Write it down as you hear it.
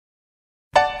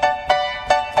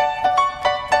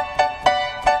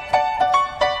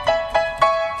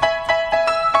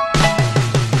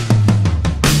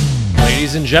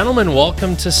Ladies and gentlemen,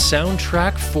 welcome to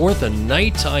Soundtrack for the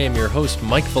Night. I am your host,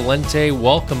 Mike Valente.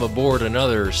 Welcome aboard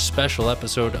another special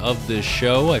episode of this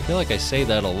show. I feel like I say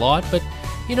that a lot, but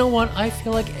you know what? I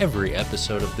feel like every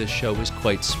episode of this show is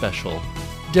quite special.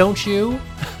 Don't you?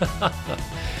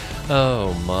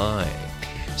 Oh my.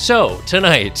 So,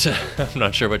 tonight, I'm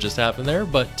not sure what just happened there,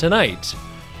 but tonight,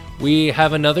 we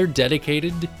have another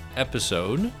dedicated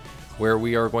episode where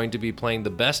we are going to be playing the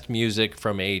best music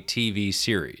from a TV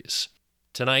series.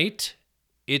 Tonight,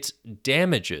 it's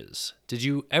Damages. Did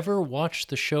you ever watch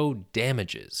the show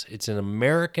Damages? It's an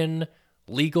American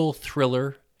legal thriller.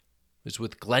 It was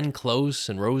with Glenn Close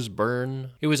and Rose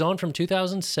Byrne. It was on from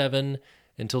 2007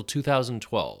 until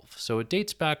 2012, so it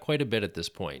dates back quite a bit at this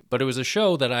point. But it was a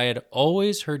show that I had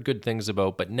always heard good things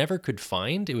about, but never could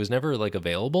find. It was never,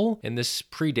 available, and this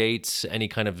predates any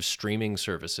kind of streaming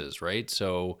services, right?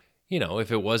 So, you know,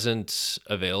 if it wasn't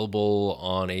available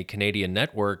on a Canadian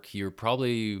network, you're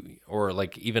probably, or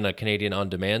even a Canadian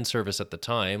on-demand service at the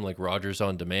time, like Rogers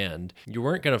On Demand, you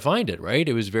weren't going to find it, right?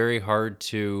 It was very hard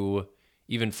to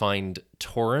even find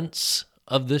torrents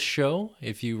of this show,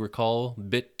 if you recall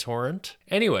BitTorrent.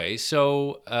 Anyway,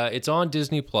 so it's on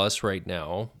Disney Plus right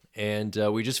now, and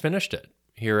we just finished it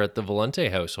here at the Valente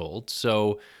household.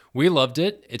 So we loved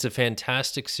it. It's a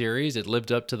fantastic series. It lived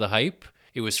up to the hype.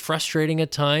 It was frustrating at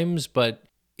times, but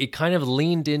it kind of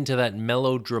leaned into that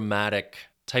melodramatic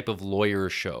type of lawyer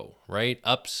show, right?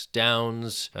 Ups,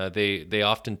 downs. They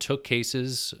often took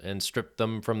cases and stripped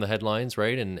them from the headlines,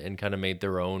 right? And kind of made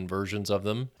their own versions of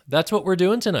them. That's what we're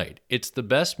doing tonight. It's the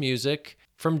best music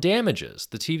from Damages,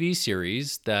 the TV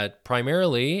series that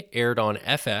primarily aired on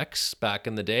FX back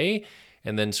in the day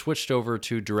and then switched over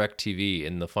to DirecTV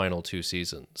in the final 2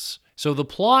 seasons. So the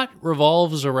plot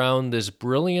revolves around this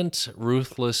brilliant,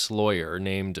 ruthless lawyer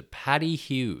named Patty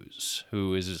Hewes,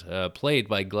 who is played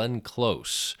by Glenn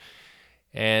Close.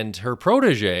 And her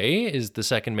protege is the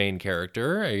second main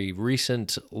character, a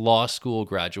recent law school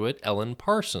graduate, Ellen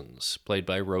Parsons, played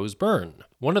by Rose Byrne.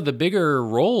 One of the bigger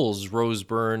roles Rose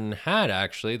Byrne had, I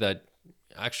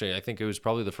think it was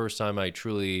probably the first time I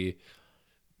truly,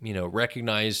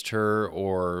 recognized her,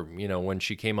 or, when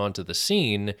she came onto the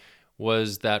scene,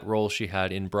 was that role she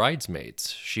had in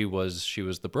Bridesmaids. She was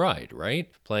the bride,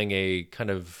 right? Playing a kind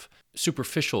of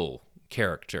superficial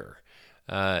character.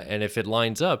 And if it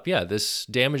lines up, this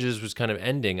Damages was kind of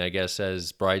ending, I guess,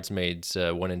 as Bridesmaids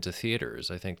went into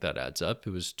theaters. I think that adds up.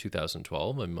 It was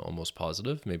 2012, I'm almost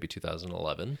positive, maybe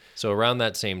 2011. So around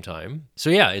that same time.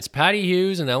 So it's Patty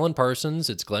Hewes and Ellen Parsons,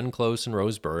 it's Glenn Close and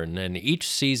Rose Byrne, and each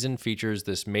season features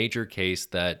this major case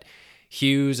that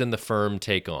Hughes and the firm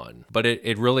take on. But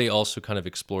it really also kind of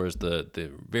explores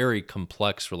the very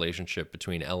complex relationship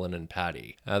between Ellen and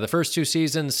Patty. The first 2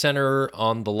 seasons center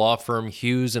on the law firm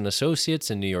Hewes and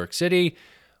Associates in New York City,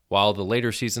 while the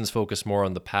later seasons focus more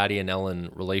on the Patty and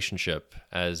Ellen relationship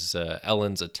as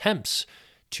Ellen's attempts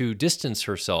to distance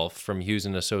herself from Hewes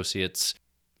and Associates,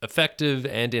 effective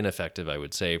and ineffective, I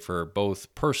would say, for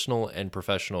both personal and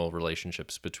professional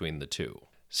relationships between the two.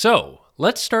 So,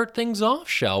 let's start things off,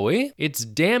 shall we? It's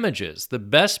Damages, the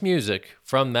best music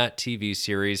from that TV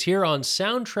series, here on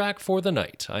Soundtrack for the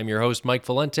Night. I'm your host, Mike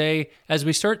Valente. As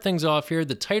we start things off here,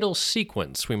 the title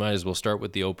sequence, we might as well start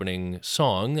with the opening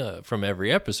song from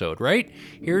every episode, right?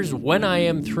 Here's When I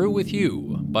Am Through With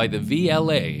You by the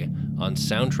VLA on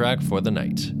Soundtrack for the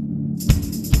Night.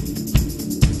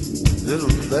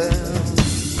 Little bell.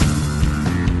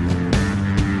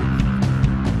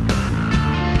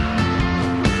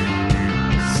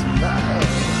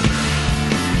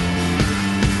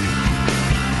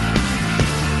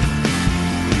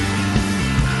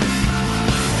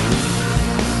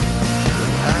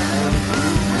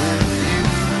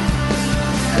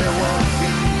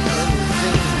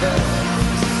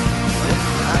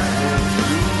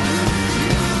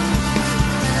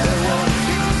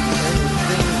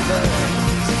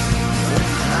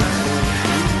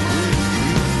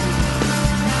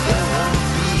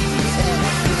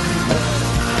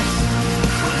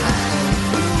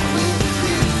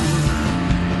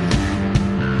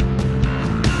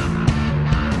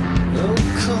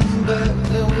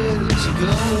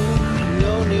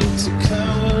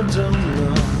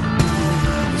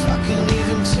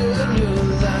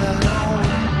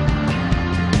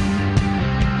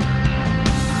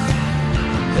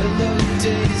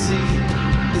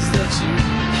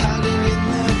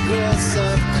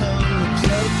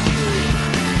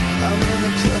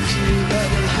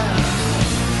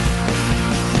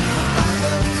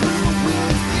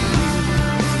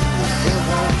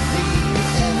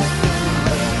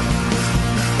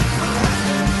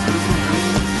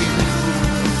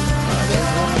 There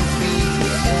won't be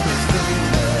anything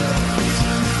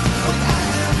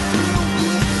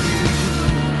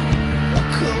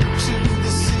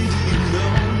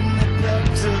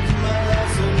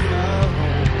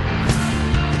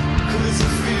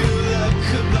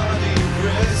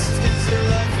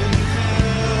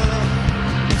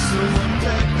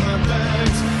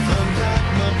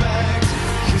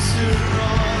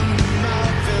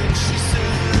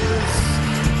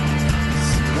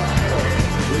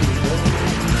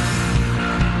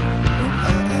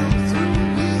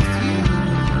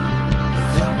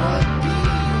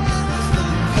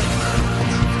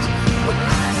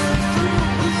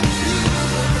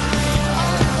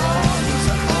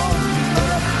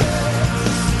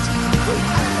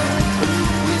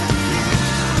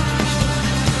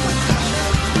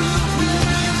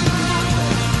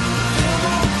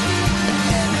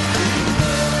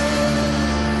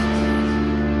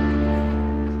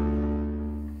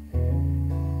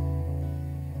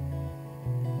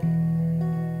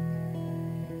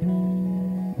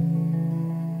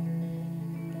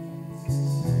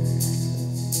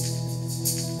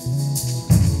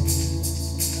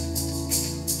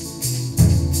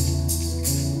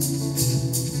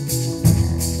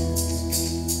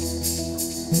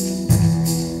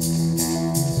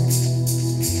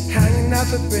out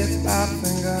the breath by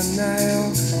fingernail.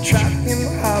 Trapped in the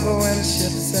harbor when the ship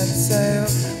set sail.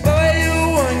 Boy, you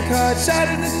were one card shot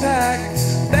in the pack,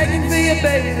 begging for your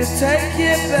baby to take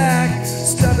you back.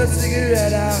 Stuck a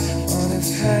cigarette out on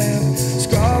his hand,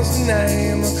 scrawls the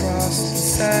name across the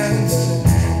sand, but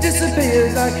it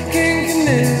disappears like King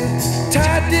Canoe.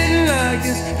 Todd didn't like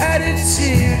his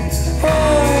attitude.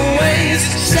 Always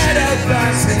shadow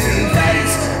boxing,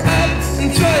 face up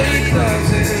and throw your gloves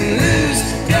and lose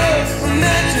your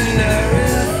imaginary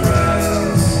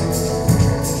friends.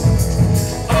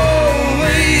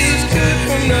 Always good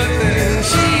for nothing.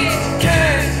 She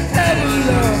can't ever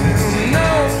love him. No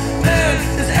man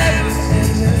is ever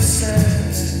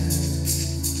innocent.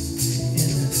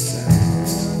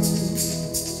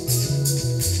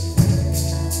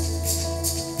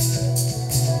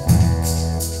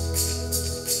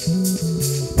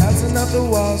 Bouncing up the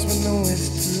walls with no wish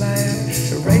to land.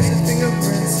 Erase your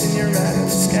fingerprints in your retina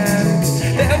scan.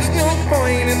 There's no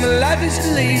point in the life you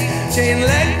should lead. Chain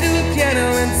leg to a piano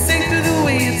and sing to the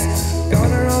weeds.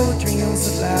 Gone are all the dreams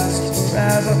that last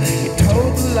forever. You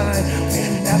told the line,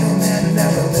 we're never man,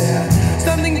 never there.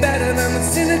 Something better than the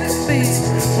cynical beast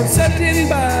when sucked in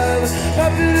by the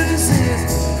popular disease.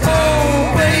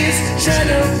 Always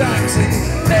shadow boxing,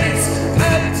 face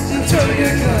up and throw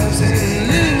your gloves and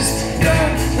lose your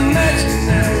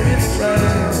imaginary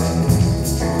friend.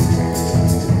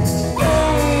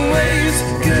 Always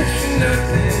good for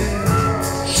nothing.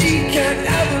 She can't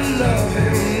ever love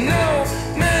him. No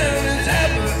man is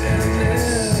ever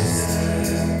innocent.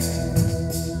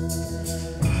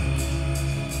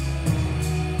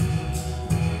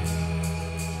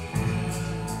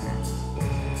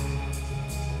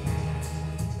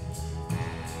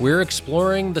 We're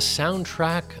exploring the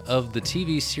soundtrack of the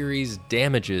TV series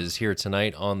Damages here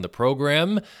tonight on the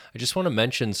program. I just want to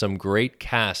mention some great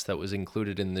cast that was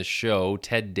included in this show.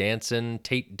 Ted Danson,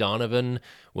 Tate Donovan,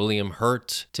 William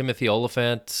Hurt, Timothy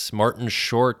Oliphant, Martin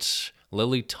Short,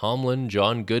 Lily Tomlin,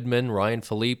 John Goodman, Ryan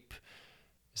Philippe.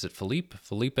 Is it Philippe?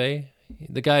 Felipe?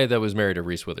 The guy that was married to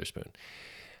Reese Witherspoon.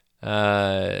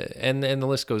 And the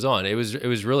list goes on. It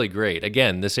was really great.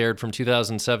 Again, this aired from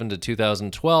 2007 to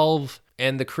 2012.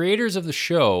 And the creators of the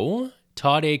show,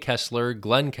 Todd A. Kessler,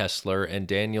 Glenn Kessler, and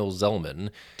Daniel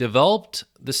Zellman, developed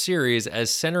the series as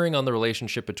centering on the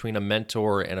relationship between a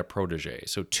mentor and a protege.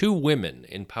 So two women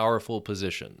in powerful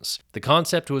positions. The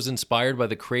concept was inspired by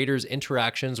the creators'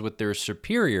 interactions with their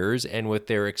superiors and with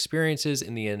their experiences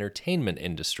in the entertainment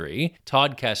industry.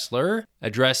 Todd Kessler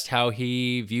addressed how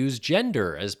he views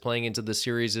gender as playing into the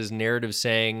series' narrative,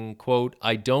 saying, quote,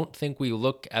 "I don't think we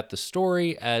look at the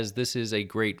story as this is a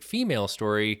great female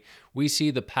story. We see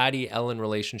the Patty-Ellen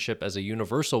relationship as a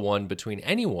universal one between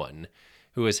anyone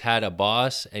who has had a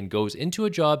boss and goes into a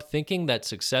job thinking that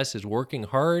success is working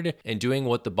hard and doing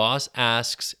what the boss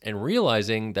asks and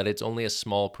realizing that it's only a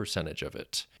small percentage of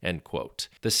it." End quote.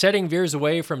 The setting veers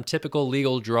away from typical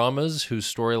legal dramas whose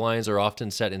storylines are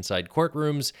often set inside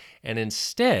courtrooms, and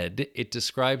instead it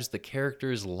describes the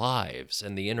characters' lives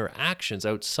and the interactions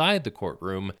outside the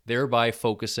courtroom, thereby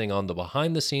focusing on the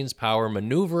behind-the-scenes power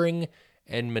maneuvering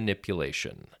and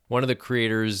manipulation. One of the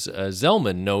creators,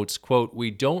 Zellman, notes, quote, "We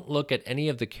don't look at any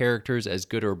of the characters as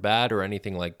good or bad or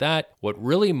anything like that. What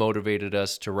really motivated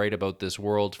us to write about this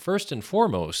world, first and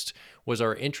foremost, was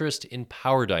our interest in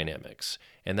power dynamics,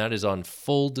 and that is on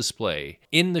full display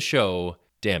in the show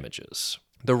Damages."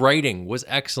 The writing was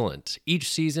excellent. Each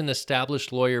season,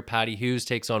 established lawyer Patty Hewes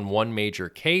takes on one major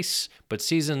case, but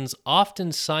seasons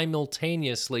often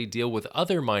simultaneously deal with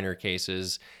other minor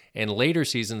cases, and later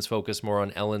seasons focus more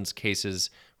on Ellen's cases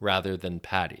rather than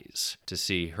Patty's, to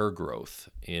see her growth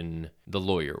in the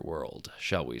lawyer world,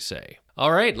 shall we say.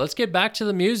 All right, let's get back to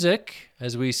the music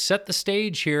as we set the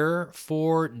stage here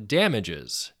for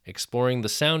Damages, exploring the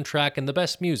soundtrack and the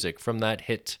best music from that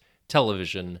hit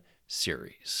television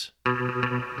series.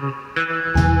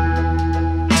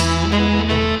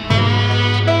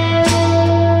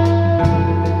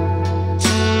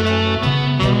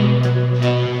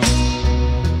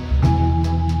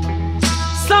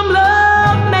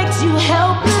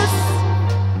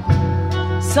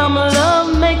 Some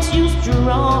love makes you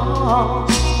strong,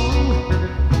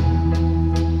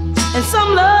 and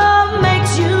some love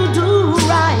makes you do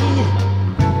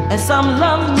right, and some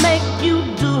love make you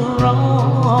do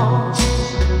wrong.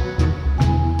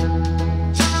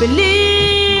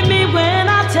 Believe me when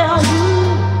I tell you,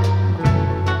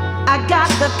 I got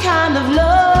the kind of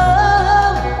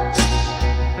love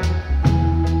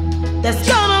that's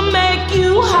gonna make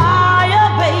you higher,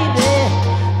 baby,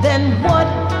 than what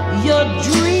you're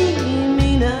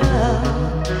dreaming of,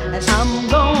 and I'm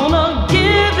gonna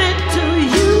give it to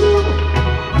you.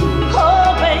 Oh,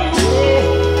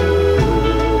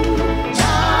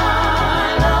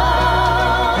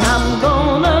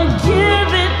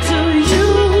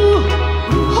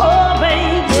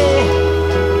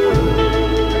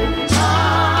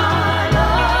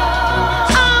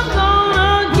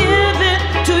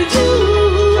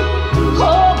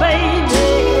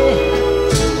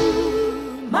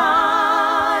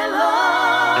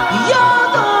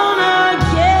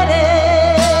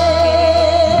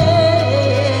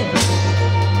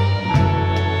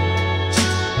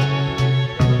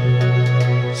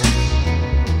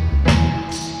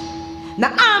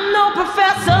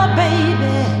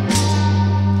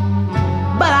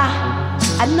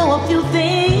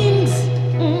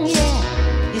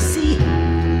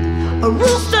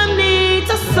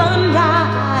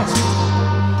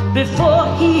 before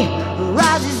he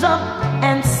rises up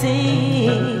and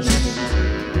sings.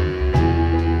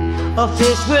 A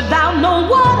fish without no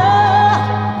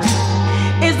water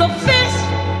is a fish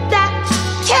that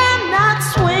cannot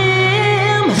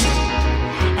swim.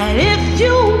 And if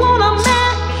you want a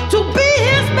man to be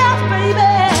his best,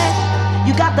 baby,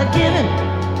 you got to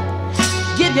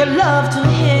give your love to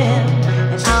him.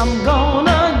 And I'm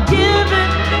gonna give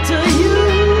it to you,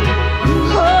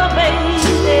 oh baby.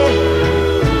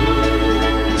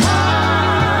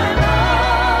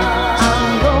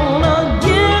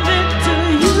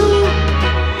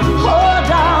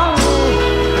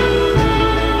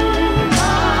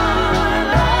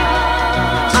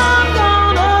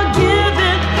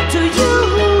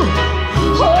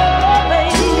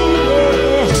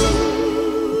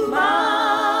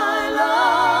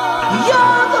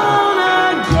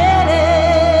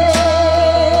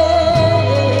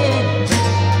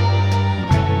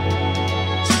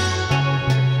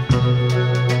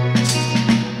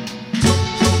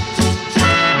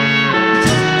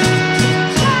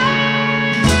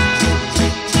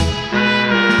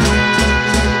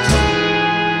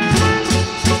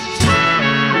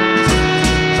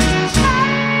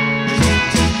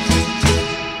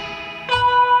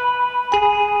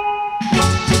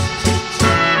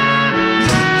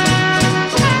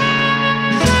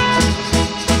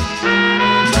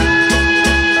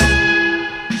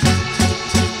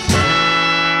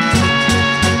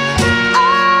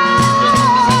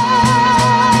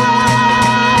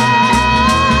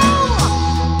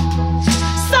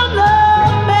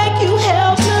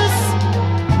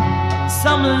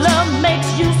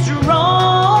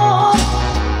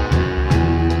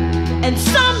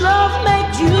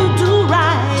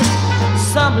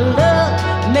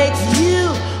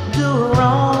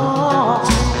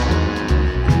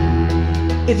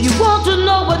 If you want to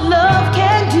know what love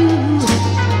can do,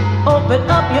 open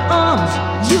up your arms,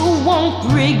 you won't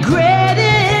regret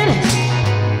it.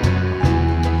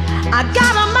 I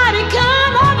got a mighty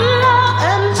kind of love,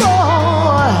 and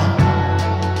boy,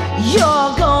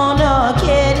 you're gonna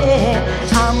get it.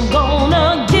 I'm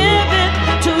gonna give it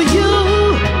to you,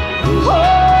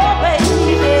 oh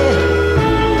baby.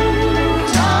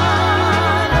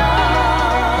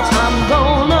 I'm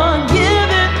gonna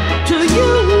give it to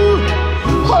you.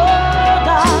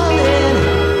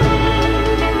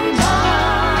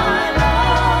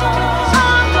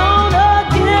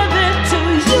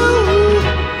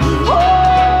 Oh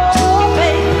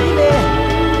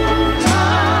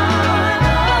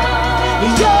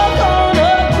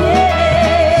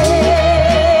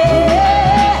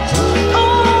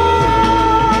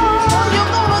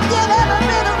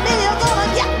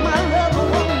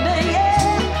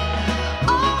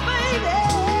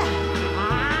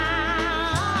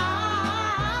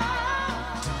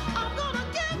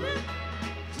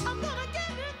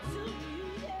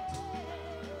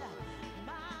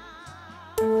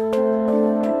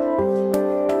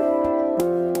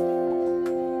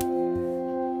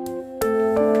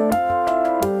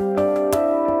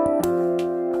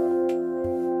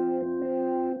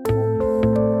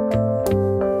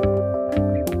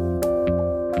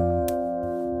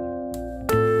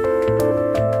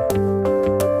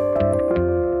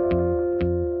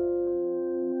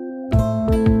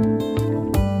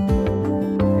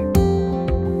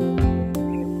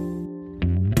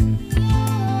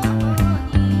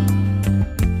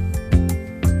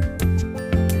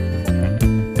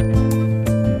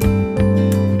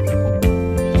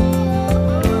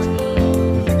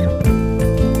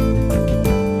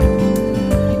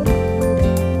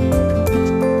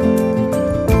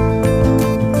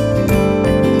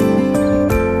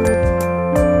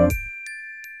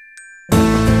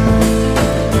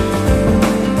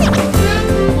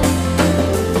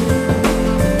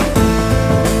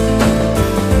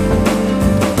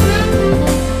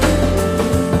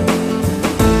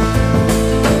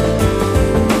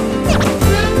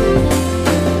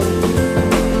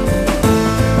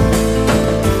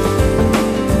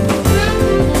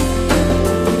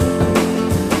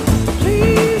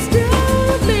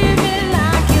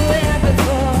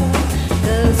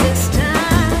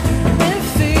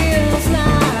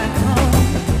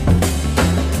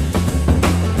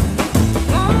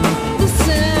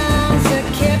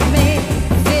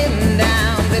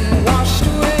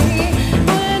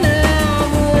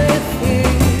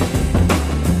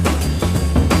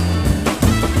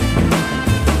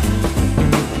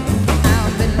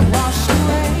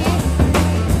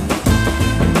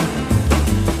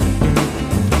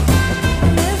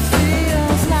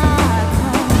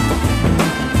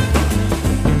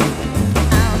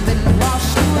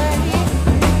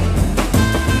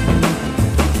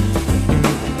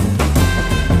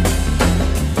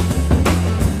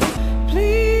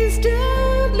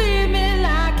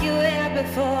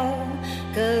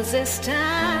 'cause this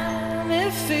time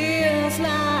it feels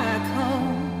like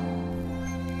home.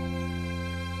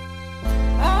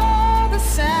 All the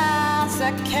sounds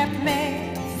that kept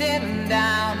me sitting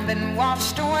down been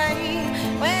washed away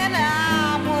when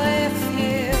I'm with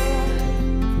you.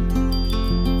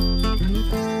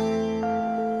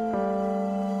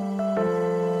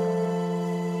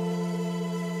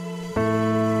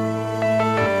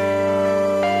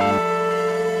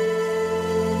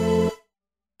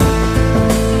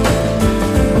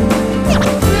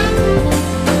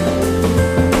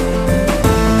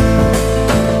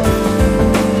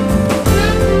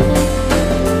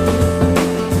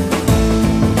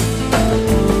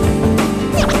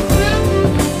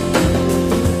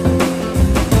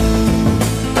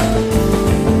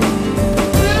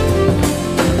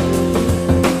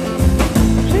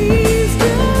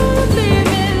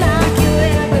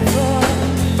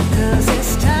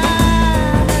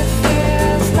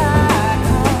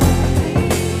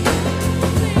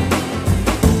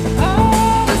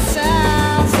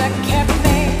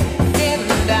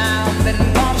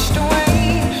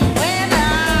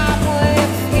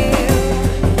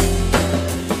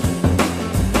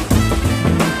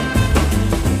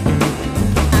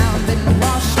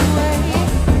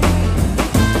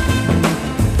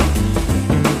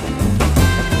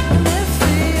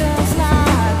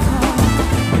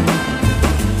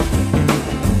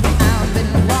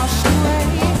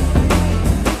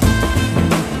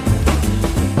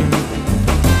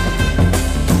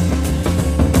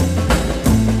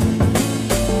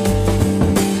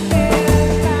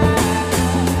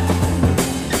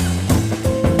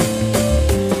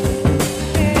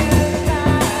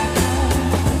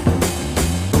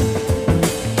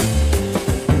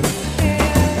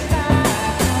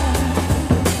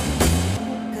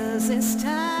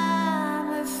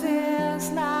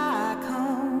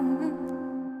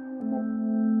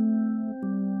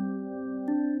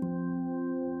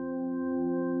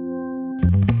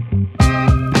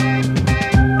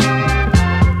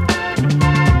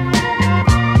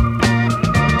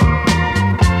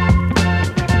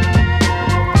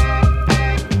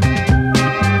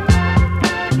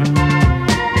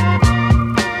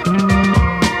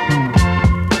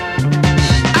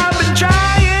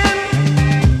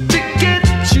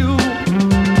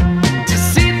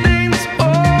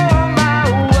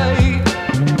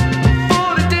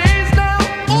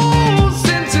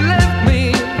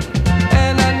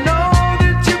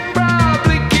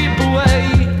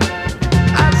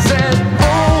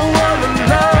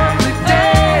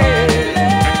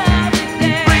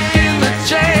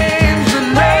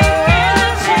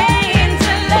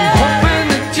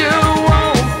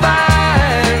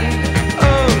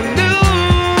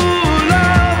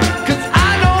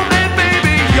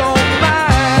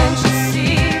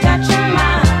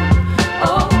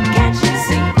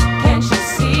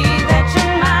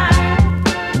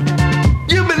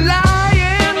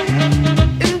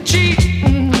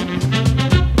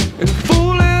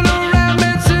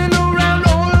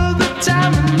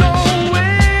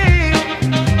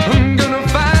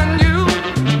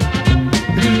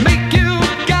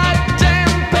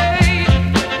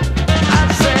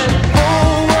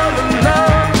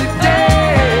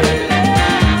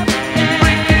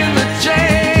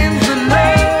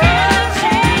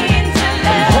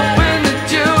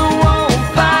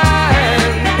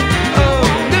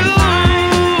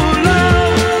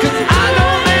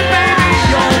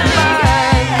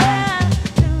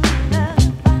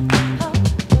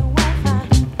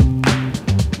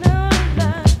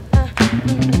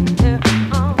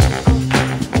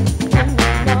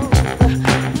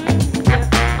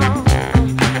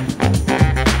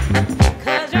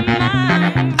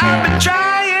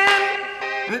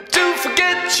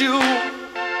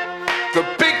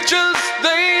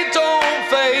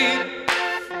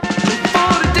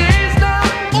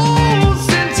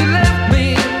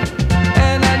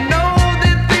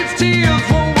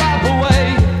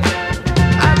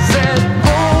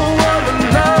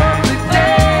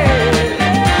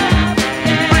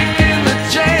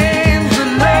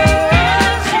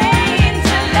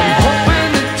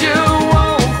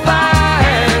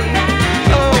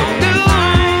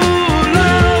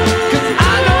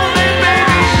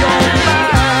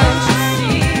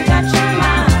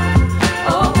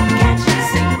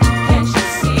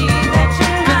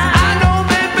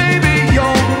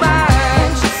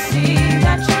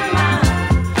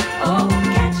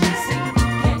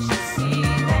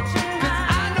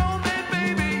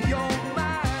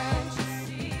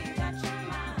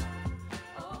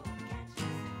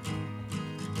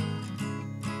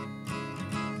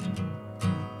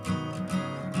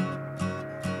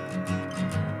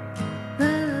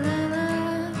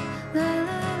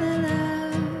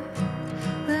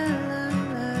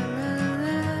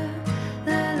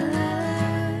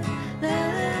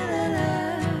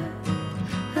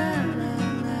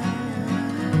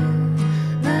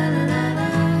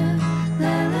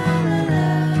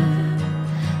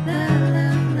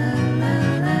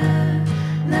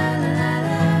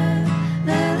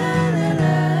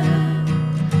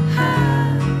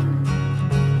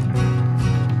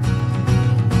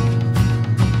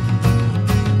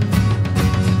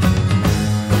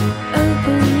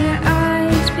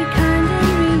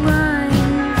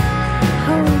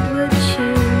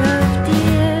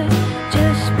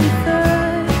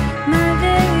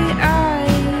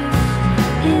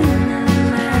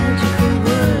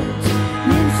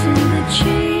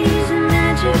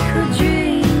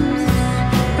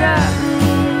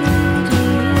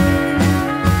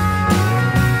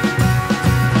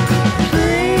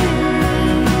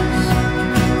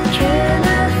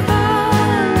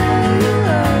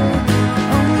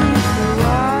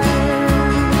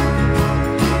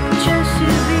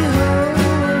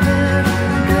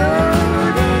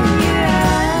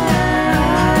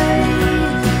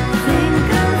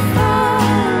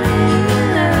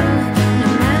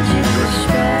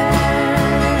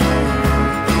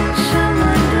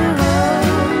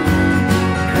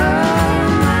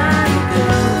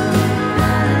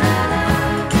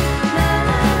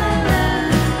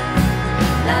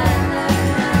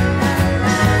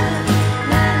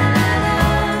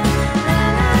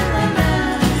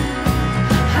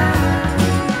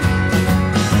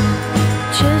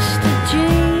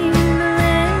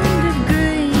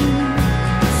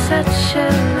 such a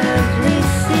lovely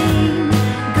scene.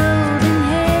 Golden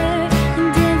hair and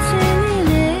dancing in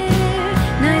air,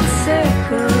 night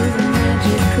circles and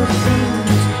magical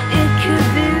things. It could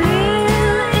be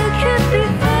real, it could be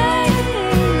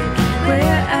fake.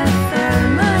 Where I found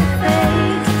my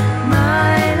face,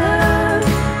 my love,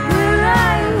 will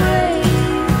I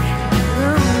wake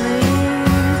lonely?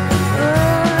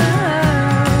 Oh,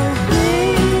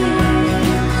 please,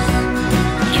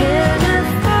 can I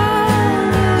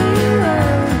follow you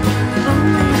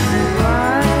only for a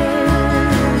while?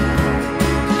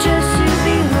 Just to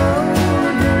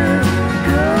behold the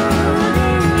gold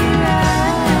in your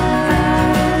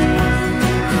eyes.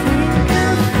 Think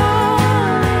of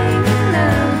falling in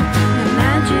love, the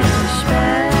magic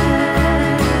spell.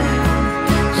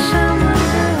 Someone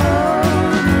to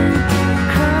hold and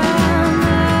calm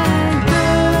my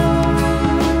glow.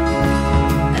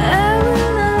 I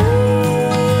will not leave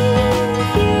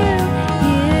you.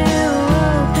 You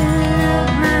open up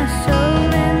my soul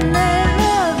and let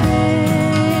love in.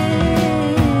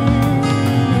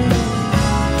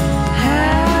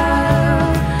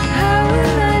 How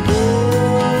will I do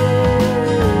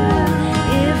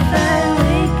if I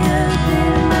wake up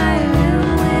in my room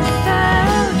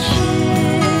without you?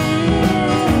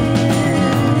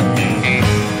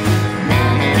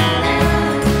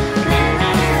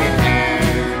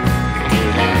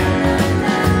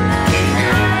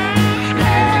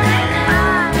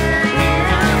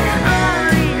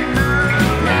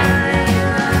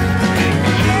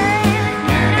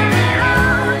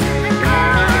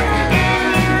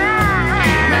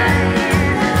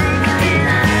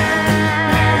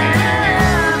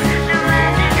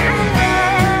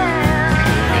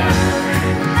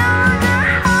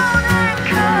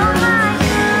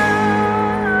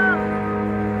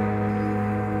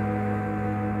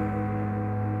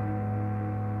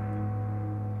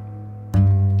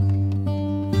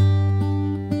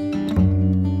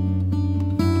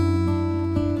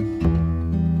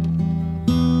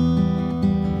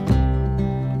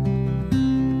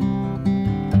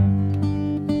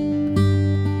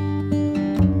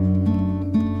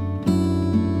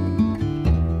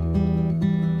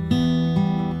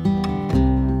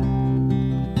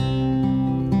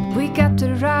 We got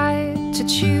the right to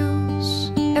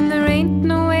choose, and there ain't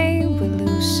no way we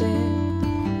lose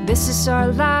it. This is our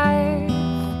life,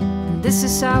 and this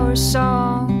is our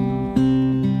song.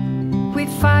 We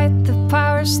fight the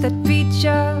powers that beat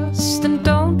us, and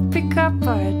don't pick up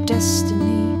our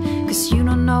destiny. 'Cause you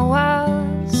don't know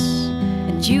us,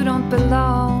 and you don't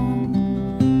belong.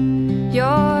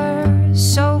 You're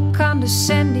so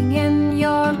condescending, and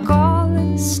your call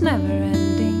is never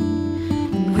ending.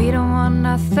 And we don't want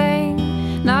nothing,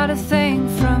 not a thing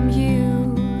from you.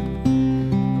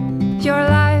 Your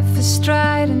life is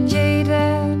dried and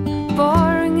jaded,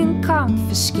 boring and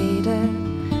confiscated.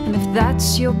 And if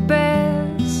that's your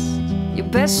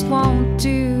best won't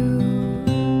do.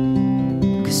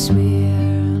 'Cause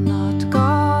we're not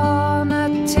gonna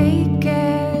take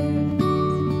it.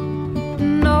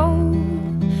 No,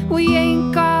 we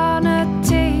ain't gonna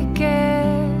take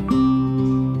it.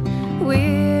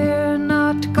 We're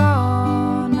not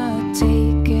gonna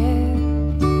take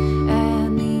it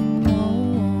anymore.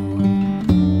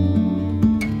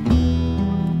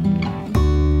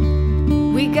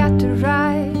 We got the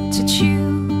right to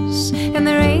choose, and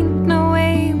there ain't no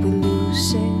way we lose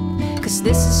it. 'Cause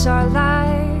this is our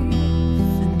life,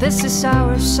 and this is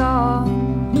our song.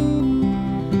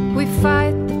 We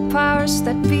fight the powers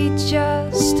that beat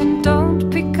us, and don't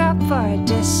pick up our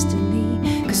destiny.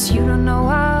 'Cause you don't know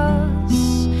us,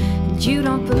 and you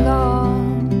don't belong.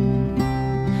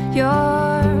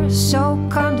 You're so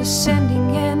condescending,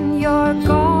 and your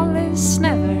call is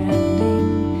never ending.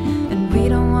 And we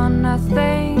don't want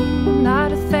nothing, not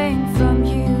a thing from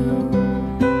you.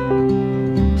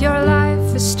 Your life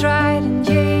is dried and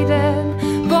jaded,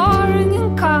 boring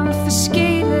and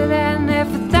confiscated. And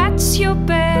if that's your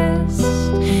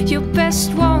best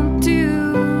won't do.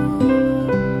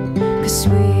 'Cause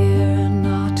we're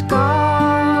not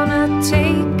gonna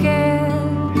take it.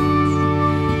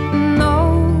 No,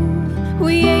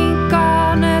 we ain't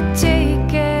gonna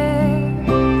take it.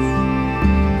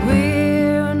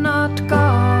 We're not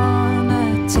gonna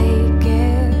take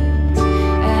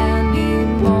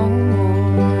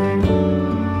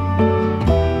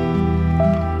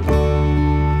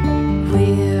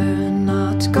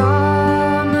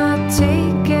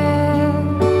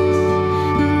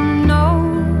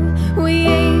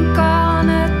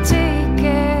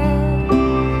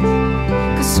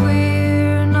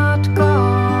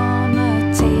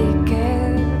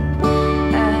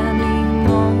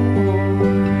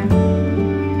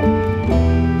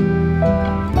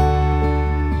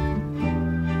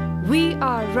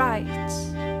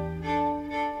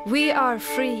are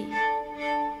free.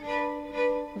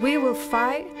 We will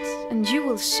fight and you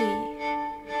will see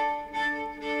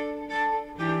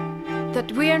that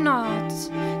we're not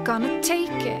gonna take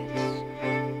it.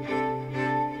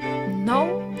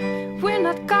 No, we're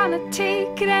not gonna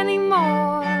take it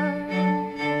anymore.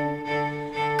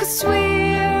 'Cause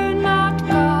we're not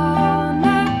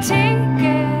gonna take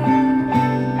it.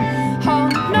 Oh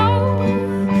no,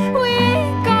 we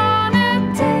ain't gonna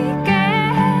take it.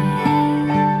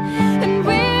 And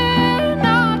we're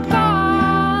not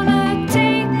gonna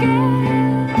take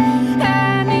it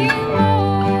anymore.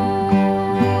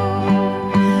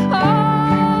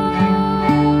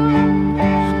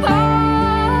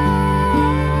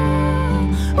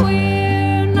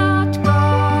 We're not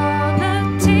gonna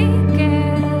take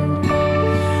it.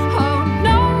 Oh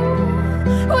no,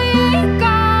 we ain't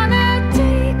gonna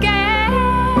take it.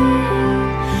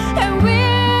 And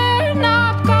we're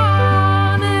not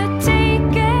gonna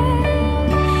take it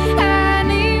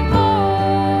anymore.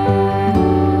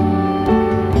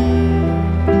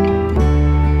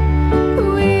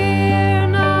 We're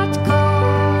not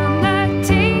gonna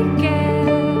take it.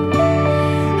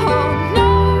 Oh no,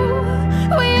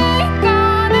 we ain't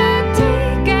gonna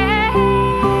take it.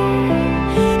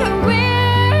 And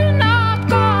we're not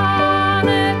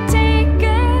gonna take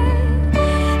it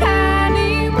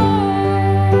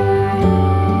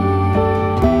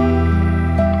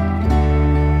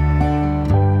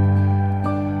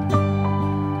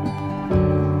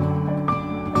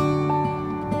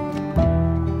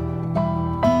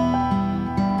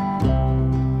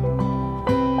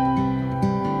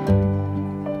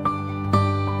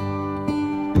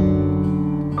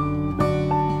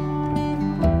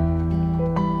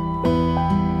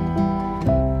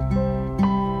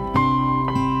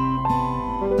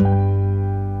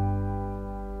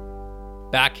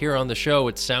Back here on the show,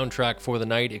 it's Soundtrack for the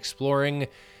Night, exploring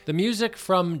the music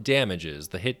from Damages,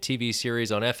 the hit TV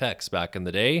series on FX back in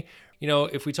the day. You know,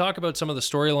 if we talk about some of the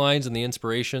storylines and the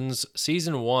inspirations,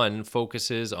 season 1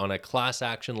 focuses on a class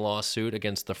action lawsuit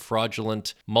against the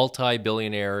fraudulent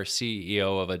multi-billionaire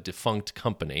CEO of a defunct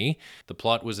company. The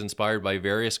plot was inspired by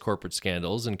various corporate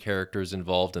scandals and characters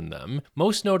involved in them,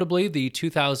 most notably the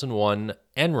 2001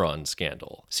 Enron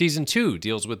scandal. Season 2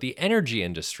 deals with the energy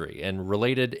industry and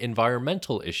related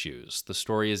environmental issues. The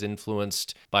story is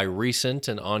influenced by recent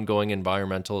and ongoing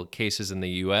environmental cases in the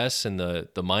US and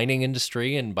the mining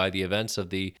industry, and by the events of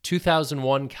the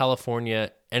 2001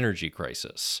 California energy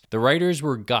crisis. The writers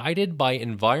were guided by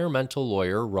environmental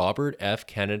lawyer Robert F.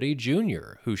 Kennedy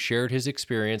Jr., who shared his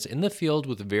experience in the field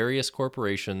with various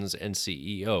corporations and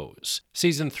CEOs.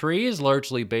 Season 3 is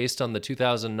largely based on the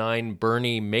 2009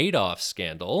 Bernie Madoff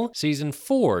scandal. Season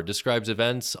 4 describes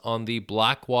events on the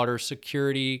Blackwater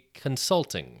Security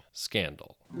Consulting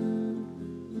scandal.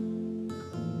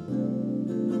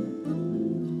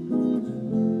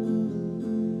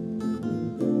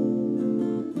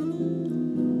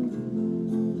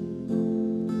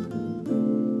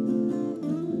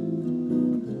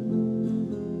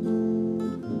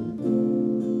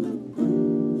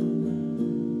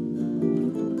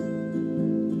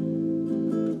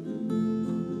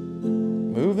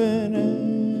 Moving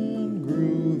and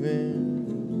grooving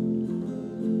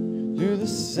to the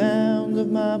sound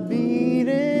of my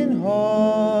beating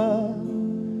heart.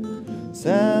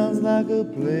 Sounds like a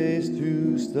place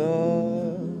to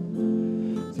start,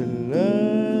 to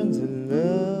learn to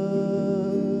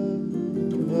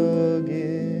love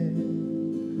again.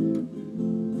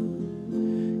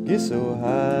 Get so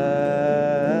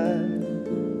high,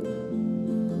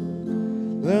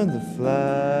 learn to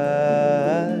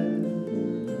fly,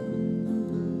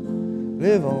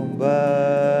 live on by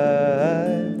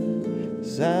the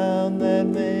sound that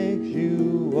makes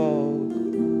you walk,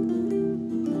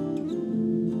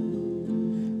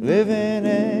 living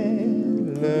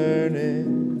and learning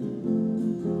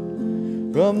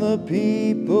from the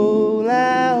people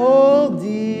I hold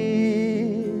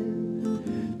dear,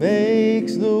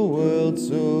 makes the world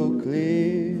so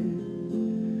clear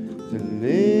to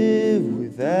live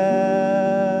without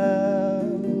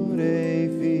a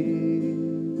fear.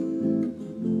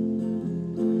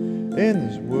 In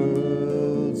this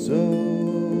world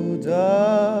so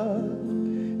dark,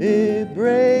 it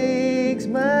breaks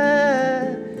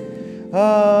my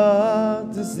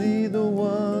heart to see the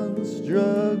one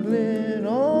struggling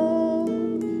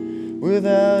on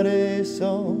without a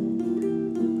song,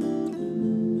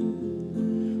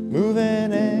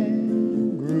 moving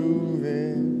and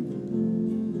grooving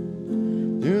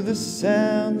to the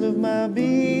sound of my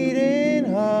beating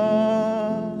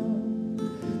heart.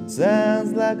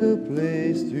 Sounds like a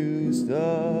place to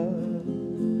start,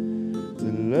 to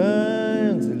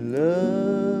learn to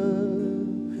love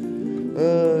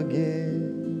again.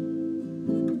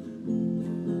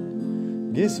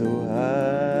 Get so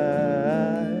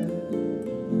high,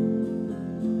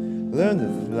 learn to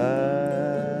fly,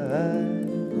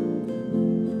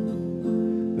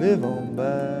 live on by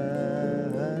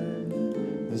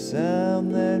the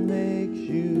sound that makes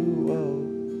you walk.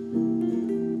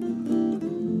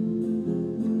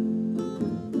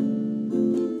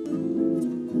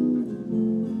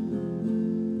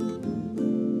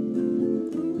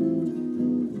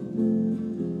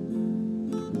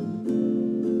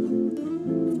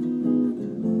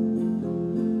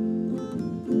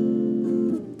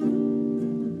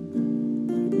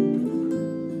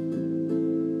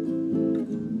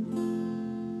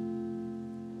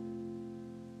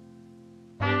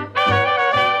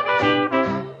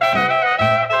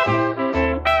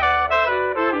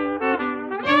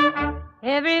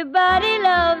 Everybody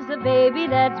loves a baby,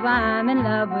 that's why I'm in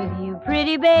love with you.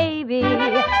 Pretty baby,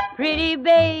 and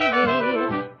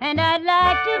I'd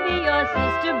like to be your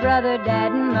sister, brother,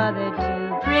 dad, and mother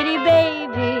too. Pretty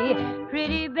baby,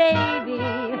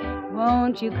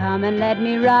 won't you come and let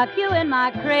me rock you in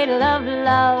my cradle of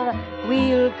love?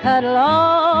 We'll cuddle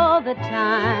all the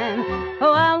time.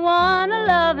 Oh, I want a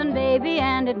loving baby,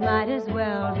 and it might as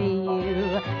well be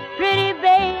you. Pretty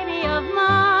baby of mine.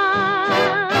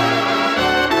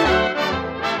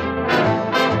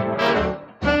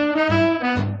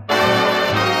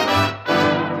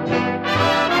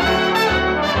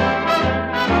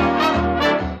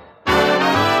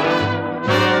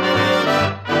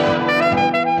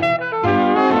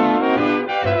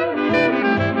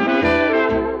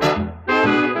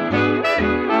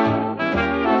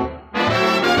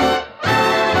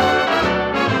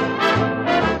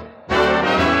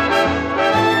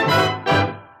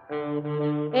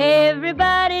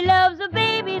 Everybody loves a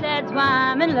baby, that's why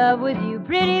I'm in love with you.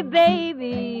 Pretty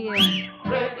baby,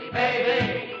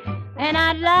 and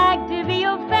I'd like to be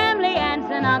your family, aunts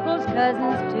and uncles,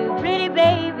 cousins too. Pretty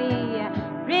baby,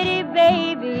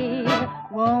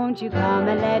 won't you come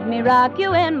and let me rock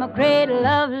you in my cradle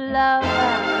of love?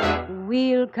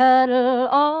 We'll cuddle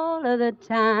all of the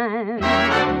time.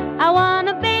 I want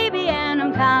a baby and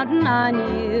I'm counting on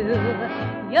you.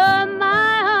 You're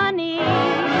my honey,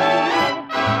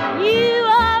 you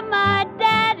are my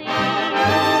daddy.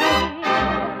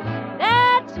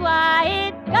 That's why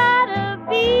it's gotta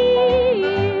be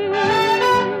you.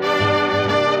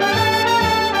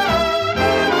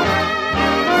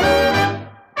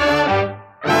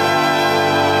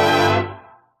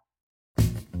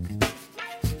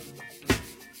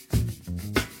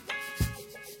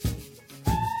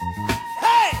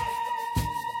 Hey!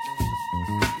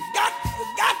 You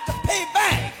got to pay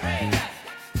back.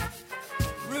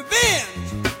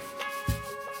 Revenge.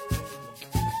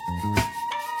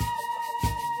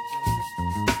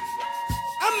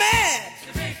 I'm mad.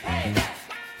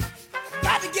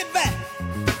 Got to get back.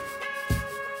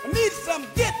 I need some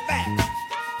get back.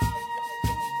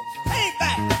 Pay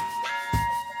back.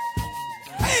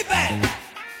 Pay back.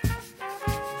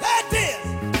 That is.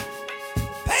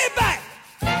 Pay back.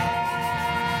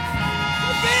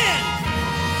 Revenge.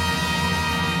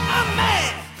 I'm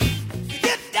mad. To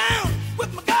get down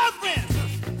with my girlfriend.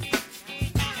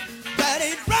 That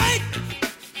ain't right.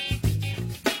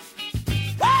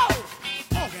 Whoa!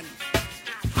 Honkin',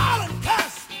 hollin',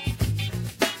 cuss.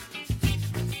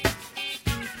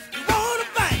 You wanna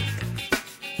fight?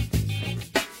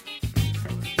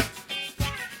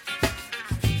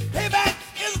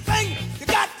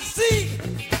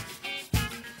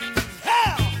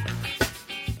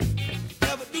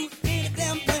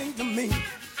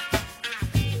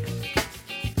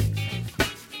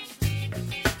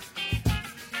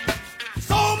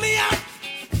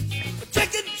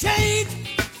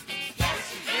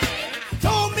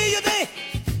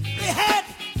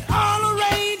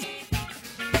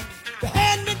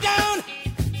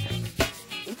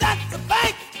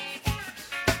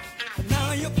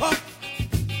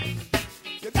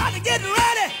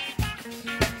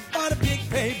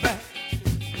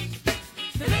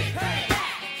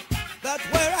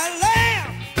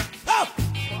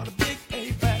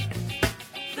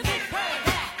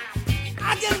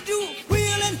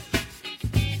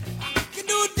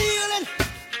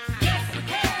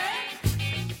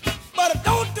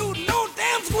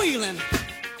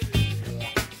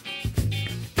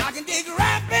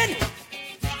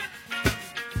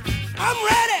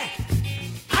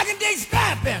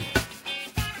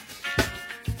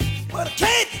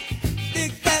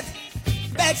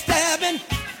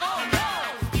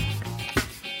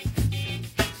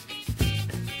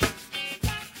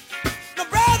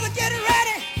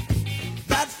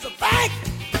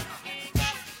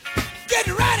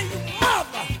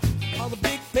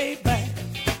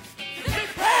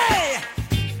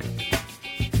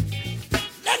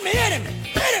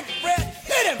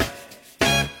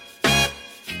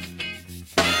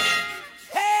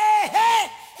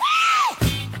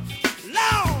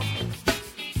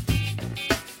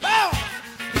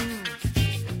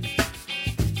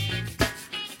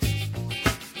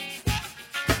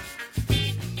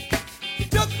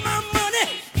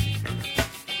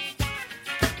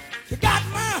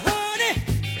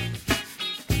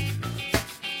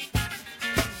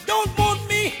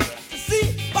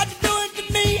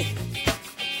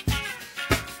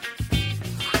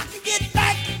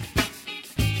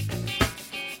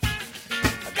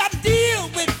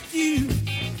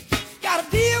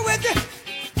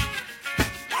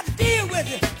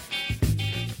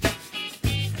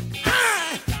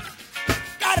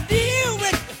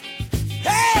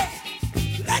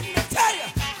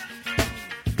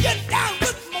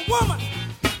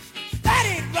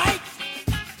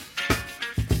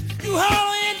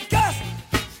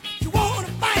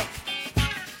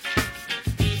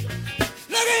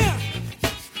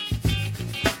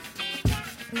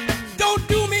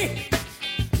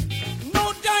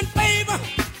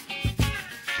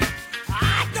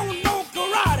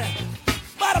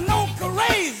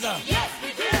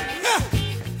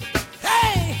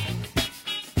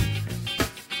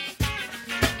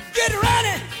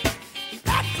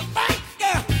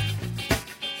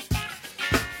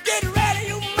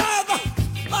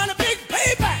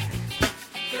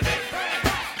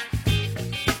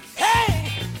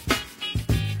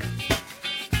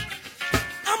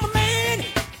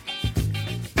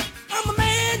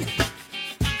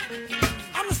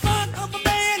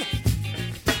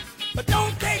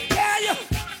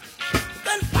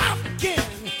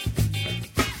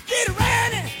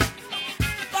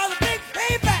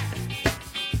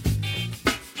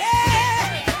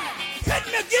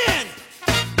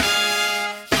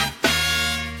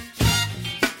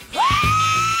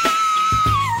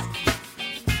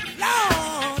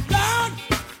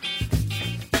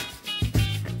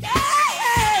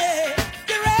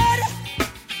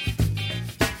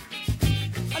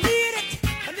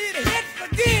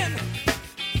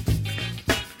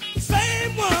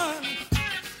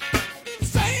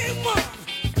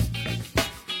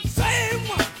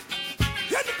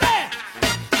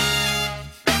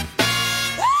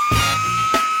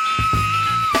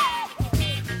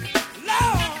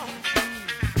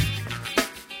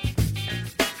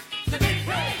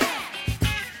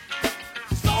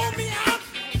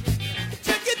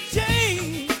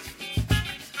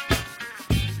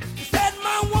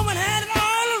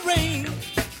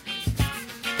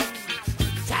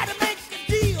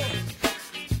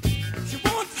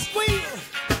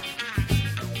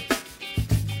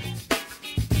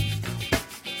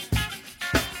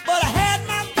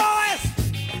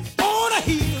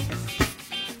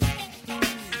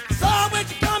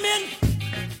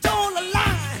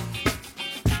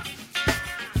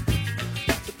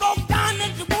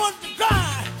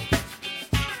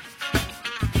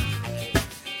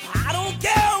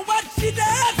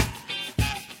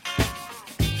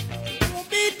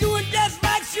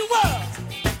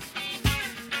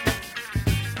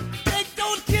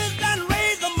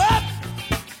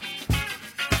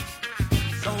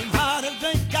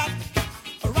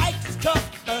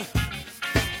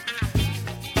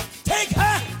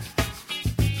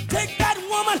 Take that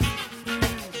woman,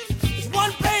 it's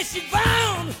one place she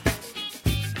found.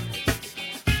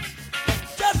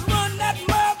 Just run that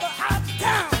mother out of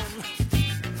town.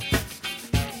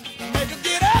 Make her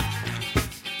get up,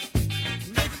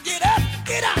 make her get up,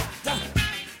 get out.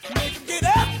 Make her get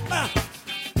up,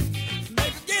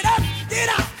 make her get up, get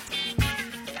out.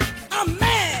 I'm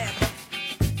mad.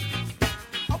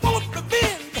 I want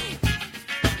revenge.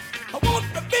 I want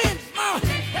revenge.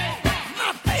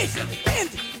 My patience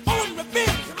ends on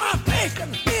revenge. My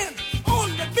patience ends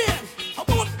on revenge. I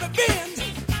want revenge.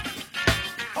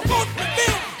 I want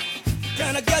revenge.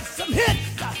 Can I get some hits?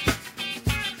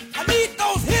 I need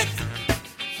those hits.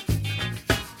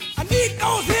 I need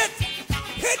those hits.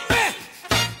 Hit me.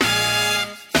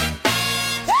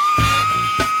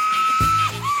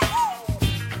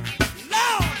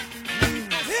 Now, need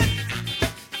those hits.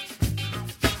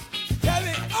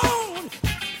 Carry on.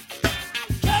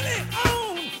 Carry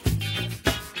on.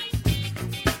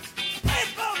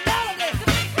 Baseball melody.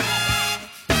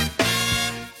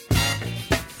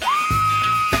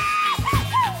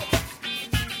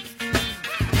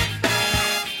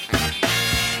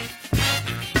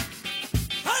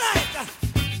 All right.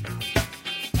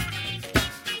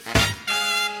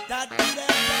 Da dee da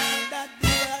da da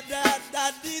dee da da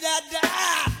dee da da.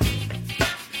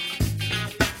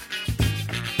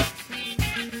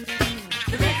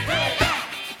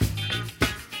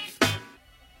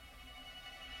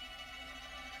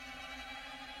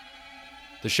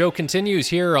 The show continues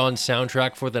here on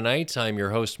Soundtrack for the Night. I'm your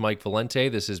host, Mike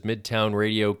Valente. This is Midtown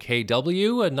Radio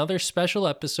KW, another special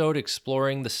episode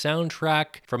exploring the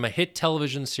soundtrack from a hit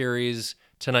television series,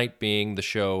 tonight being the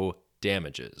show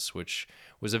Damages, which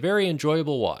was a very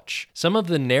enjoyable watch. Some of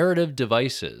the narrative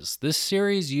devices. This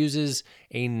series uses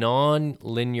a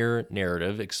non-linear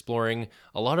narrative exploring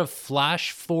a lot of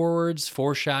flash forwards,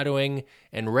 foreshadowing,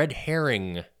 and red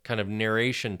herring kind of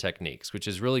narration techniques, which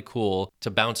is really cool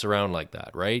to bounce around like that,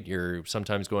 right? You're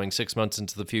sometimes going 6 months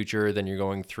into the future, then you're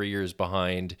going 3 years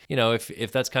behind. You know,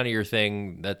 if that's kind of your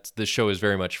thing, this show is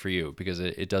very much for you because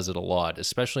it does it a lot,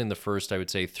 especially in the first, I would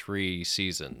say, 3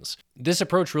 seasons. This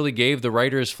approach really gave the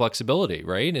writers flexibility,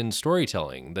 right, in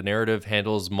storytelling. The narrative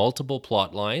handles multiple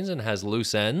plot lines and has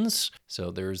loose ends,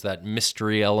 so there's that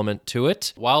mystery element to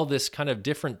it. While this kind of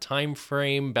different time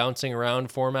frame bouncing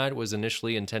around format was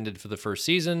initially intended for the first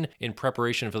season, in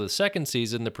preparation for the second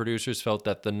season, the producers felt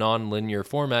that the non-linear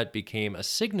format became a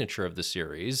signature of the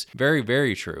series, very,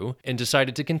 very true, and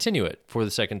decided to continue it for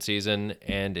the second season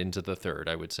and into the third,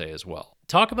 I would say as well.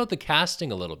 Talk about the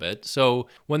casting a little bit. So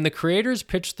when the creators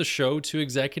pitched the show to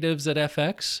executives at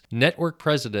FX, network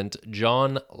president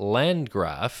John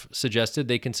Landgraf suggested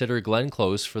they consider Glenn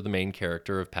Close for the main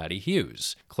character of Patty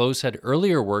Hewes. Close had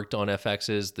earlier worked on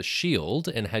FX's The Shield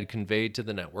and had conveyed to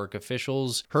the network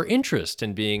officials her interest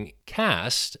in being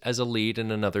cast as a lead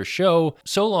in another show,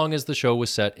 so long as the show was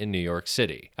set in New York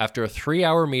City. After a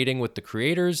 3-hour meeting with the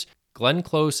creators, Glenn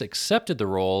Close accepted the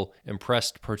role,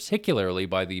 impressed particularly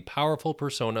by the powerful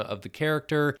persona of the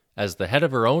character as the head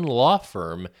of her own law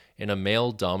firm in a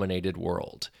male-dominated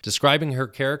world. Describing her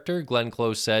character, Glenn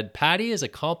Close said, "Patty is a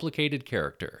complicated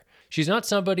character. She's not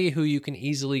somebody who you can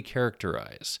easily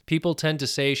characterize. People tend to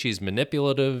say she's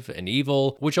manipulative and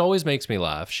evil, which always makes me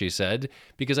laugh," she said,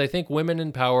 "because I think women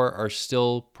in power are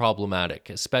still problematic,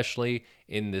 especially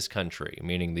in this country,"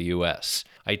 meaning the US.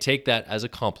 "I take that as a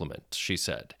compliment," she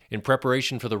said. In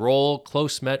preparation for the role,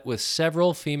 Close met with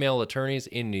several female attorneys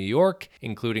in New York,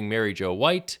 including Mary Jo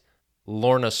White,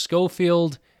 Lorna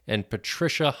Schofield, and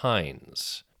Patricia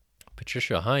Hines.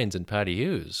 Patricia Hines and Patty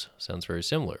Hewes. Sounds very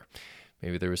similar.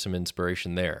 Maybe there was some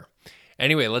inspiration there.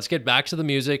 Anyway, let's get back to the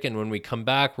music, and when we come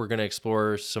back, we're going to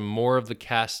explore some more of the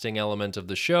casting element of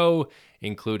the show,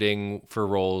 including for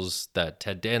roles that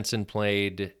Ted Danson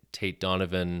played, Tate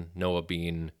Donovan, Noah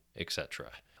Bean, etc.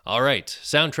 All right,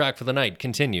 Soundtrack for the Night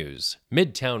continues.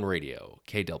 Midtown Radio,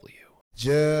 KW.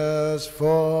 Just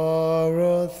for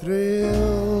a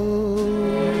thrill,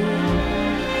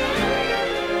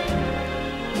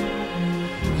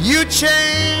 you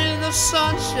change the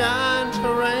sunshine to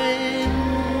rain.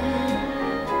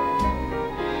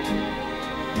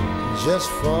 Just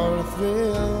for a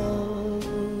thrill,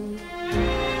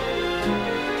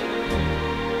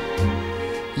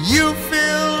 you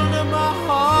filled my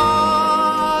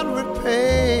heart with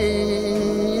pain.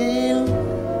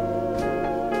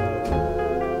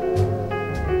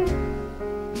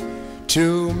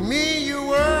 To me you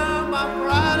were my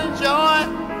pride and joy,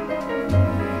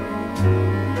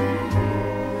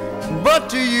 but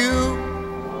to you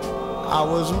I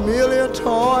was merely a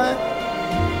toy,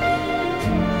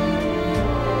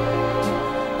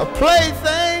 a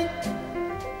plaything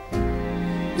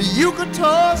You could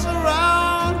toss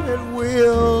around at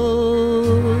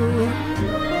will,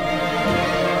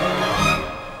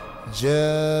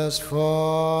 just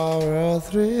for a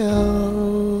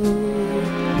thrill.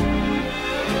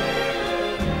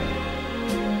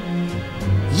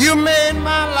 You made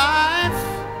my life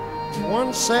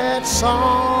one sad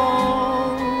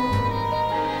song,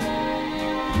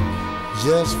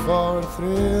 just for a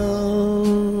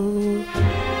thrill.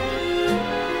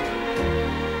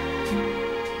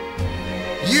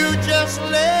 You just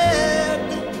led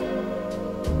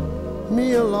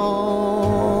me along,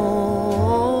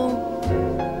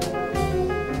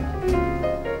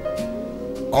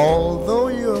 although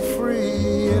you're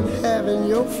free and having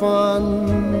your fun.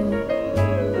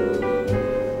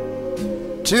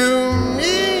 To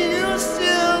me, you're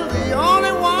still the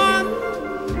only one,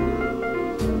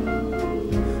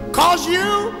 'cause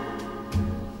you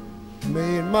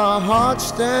made my heart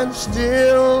stand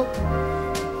still,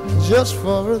 just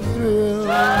for a thrill.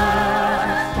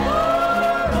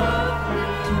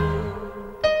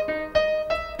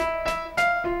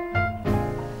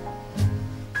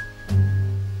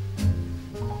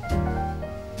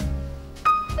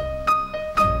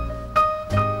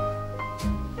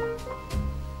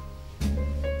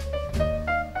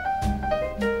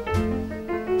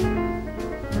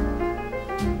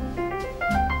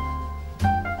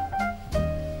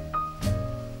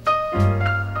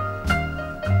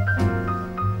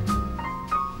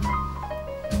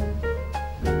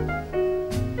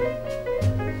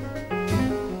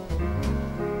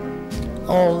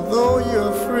 Although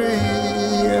you're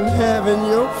free and having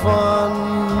your fun,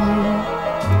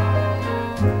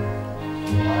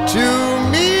 to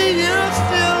me you're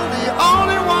still the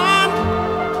only one,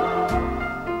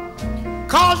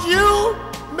 'cause you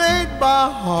made my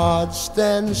heart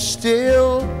stand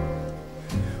still.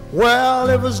 Well,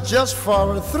 it was just for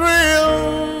a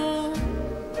thrill.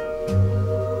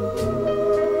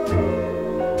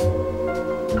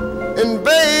 And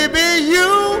baby, you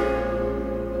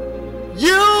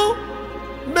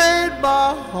made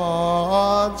my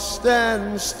heart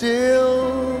stand still,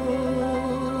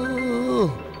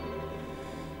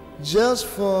 just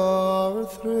for a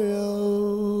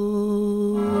thrill.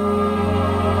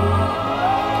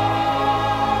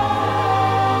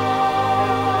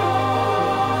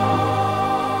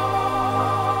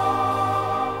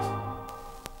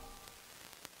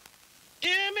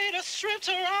 Give me the strength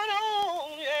to run on,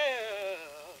 yeah.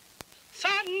 So I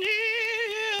need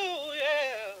you,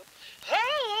 yeah.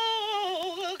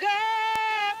 Oh,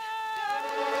 God.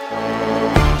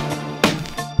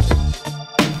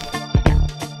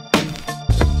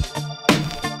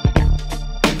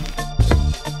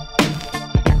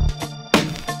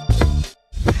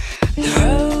 The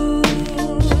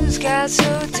roads got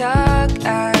so dark,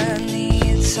 I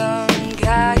need some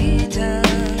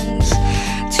guidance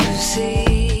to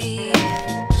see,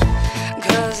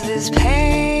 'cause this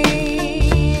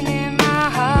pain in my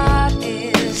heart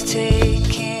is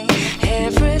taking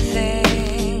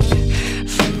everything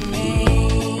from me.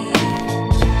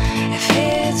 If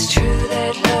it's true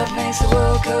that love makes the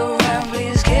world go round,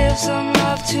 please give some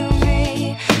love to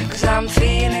me, 'cause I'm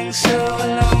feeling so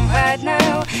alone right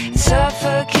now, it's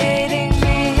suffocating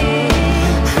me.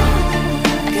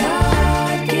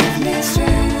 God, give me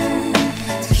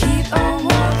strength to keep on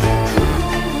walking.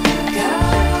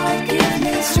 God, give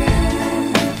me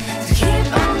strength to keep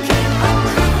on.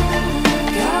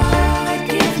 God,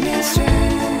 give me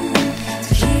strength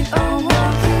to keep on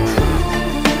walking.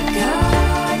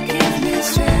 God, give me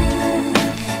strength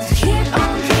to keep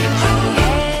on. My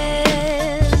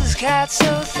head's got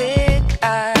so thick,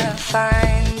 I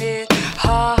find it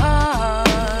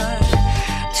hard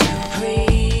to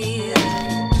breathe.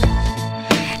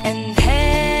 And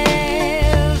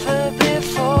never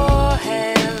before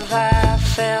have I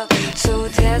felt so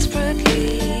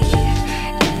desperately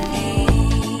in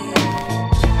need.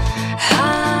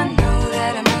 I know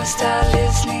that I must start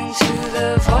listening to the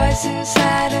voice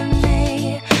inside of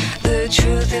me. The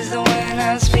truth is that when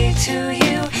I speak to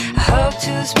you, I hope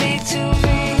to speak to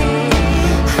me.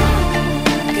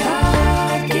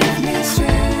 God, give me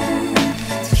strength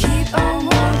to keep on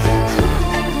walking.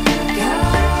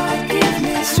 God, give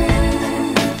me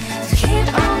strength to keep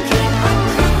on.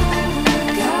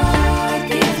 God,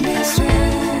 give me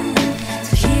strength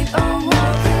to keep on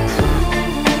walking.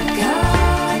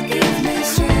 God, give me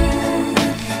strength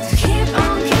to keep on.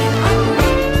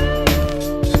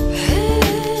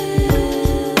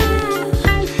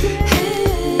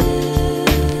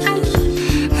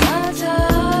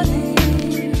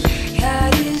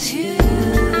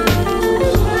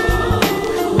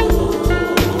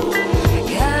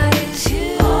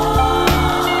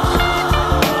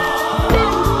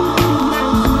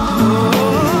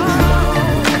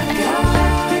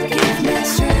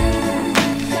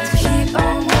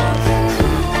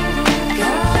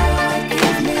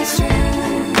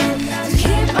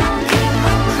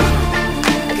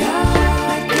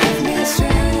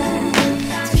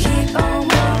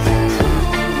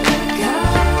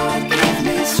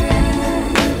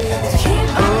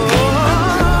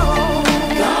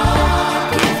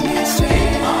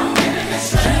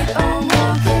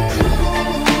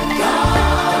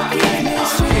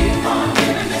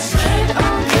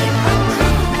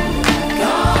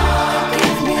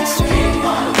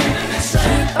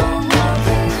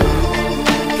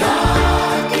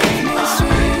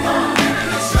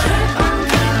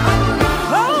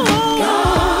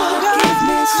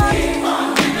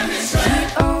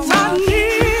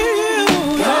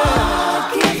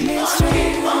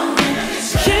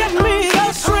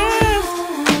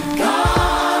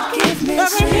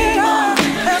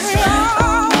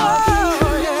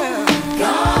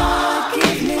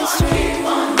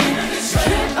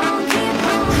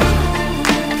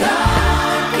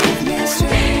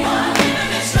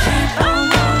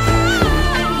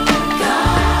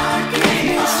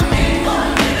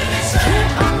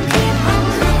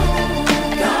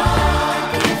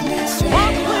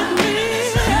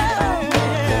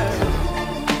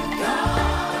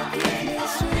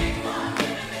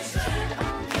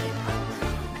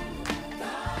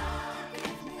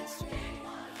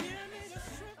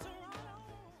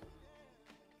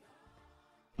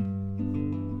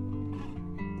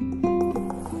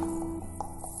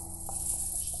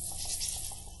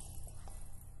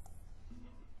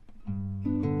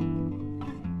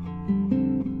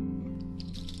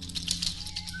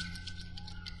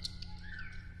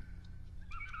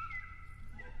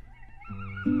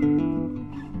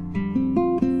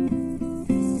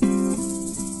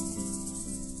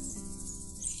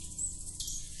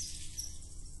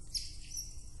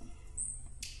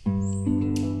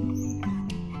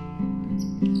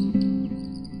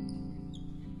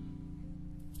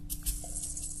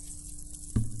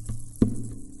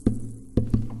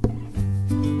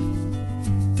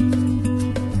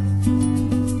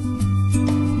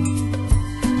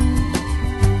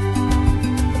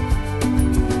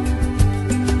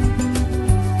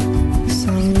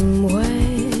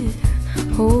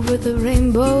 the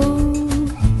rainbow,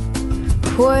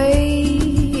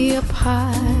 way up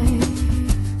high.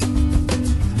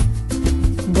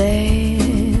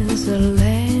 There's a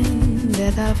land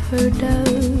that I've heard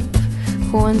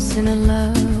of once in a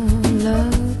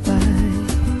lullaby.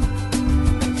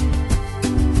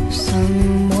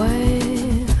 Somewhere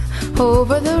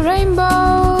over the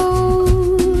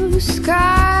rainbow,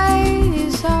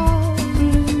 skies are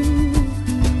blue,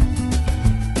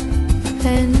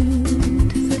 and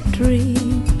the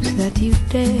dreams that you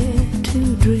dare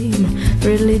to dream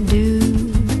really do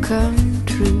come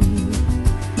true.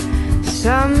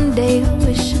 Someday I'll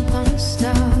wish upon a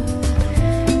star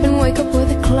and wake up where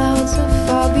the clouds are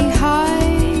far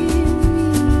behind me,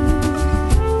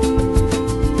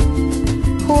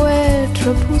 where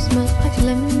troubles melt like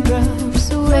lemon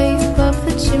drops away above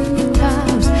the chimney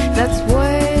tops. That's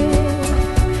where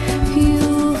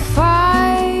you'll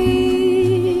find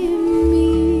me.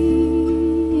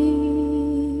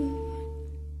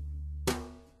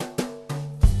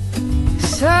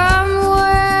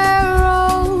 Somewhere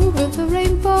over the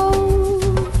rainbow,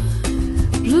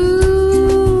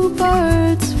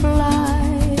 bluebirds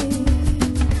fly.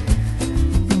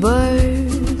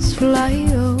 Birds fly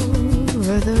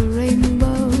over the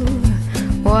rainbow.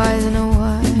 Why then, oh,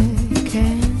 why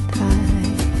can't I?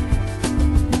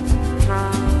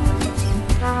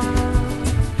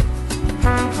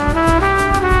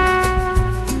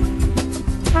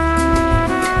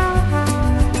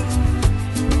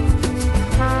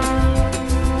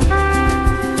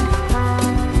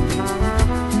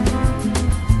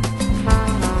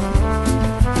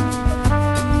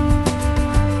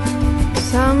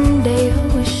 Someday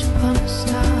I'll wish upon a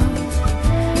star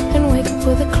and wake up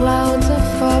where the clouds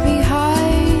are far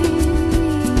behind,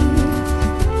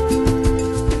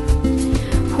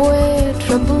 where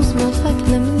troubles melt like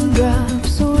lemon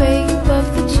drops away above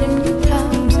the chimney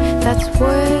tops. That's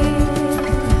where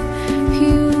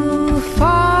you'll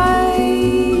find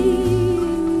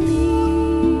me.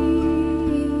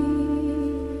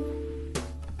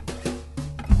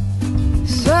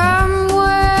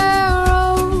 Somewhere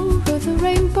over the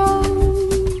rainbow,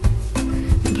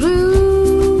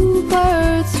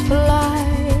 bluebirds fly.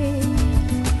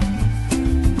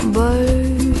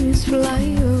 Birds fly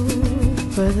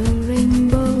over the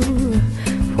rainbow.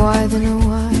 Why then, oh,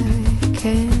 why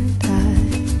can't I?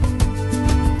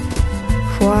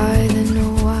 Why then,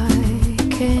 oh, why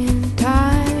can't I?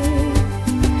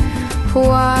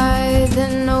 Why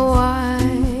then, oh, why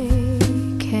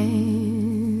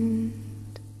can't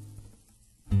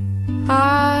I?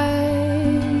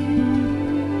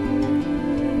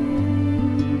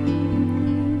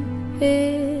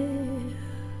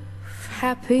 If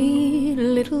happy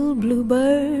little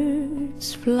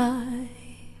bluebirds fly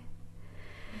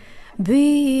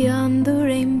beyond the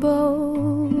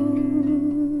rainbow,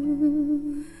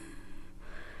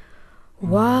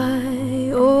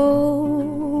 why,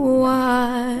 oh,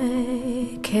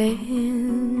 why can't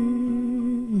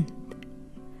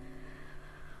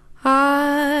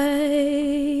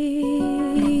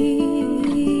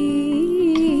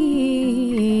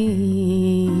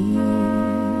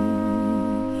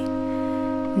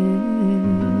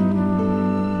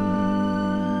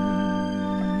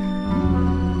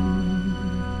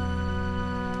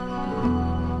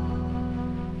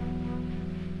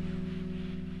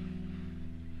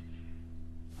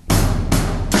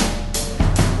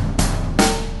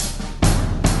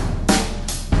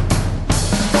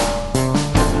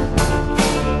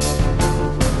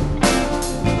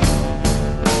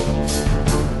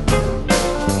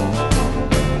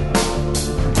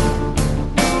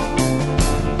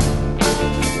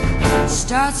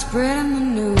Start spreading the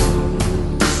news.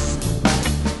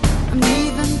 I'm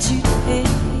leaving today.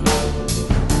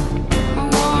 I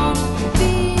wanna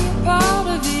be a part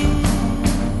of it.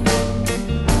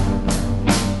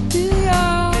 Do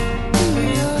y'all, do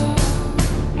y'all?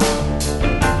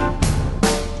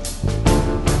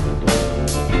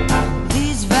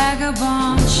 These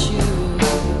vagabond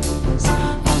shoes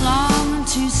are long and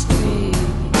too straight,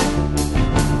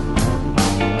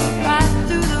 right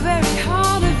through the very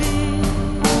heart of it.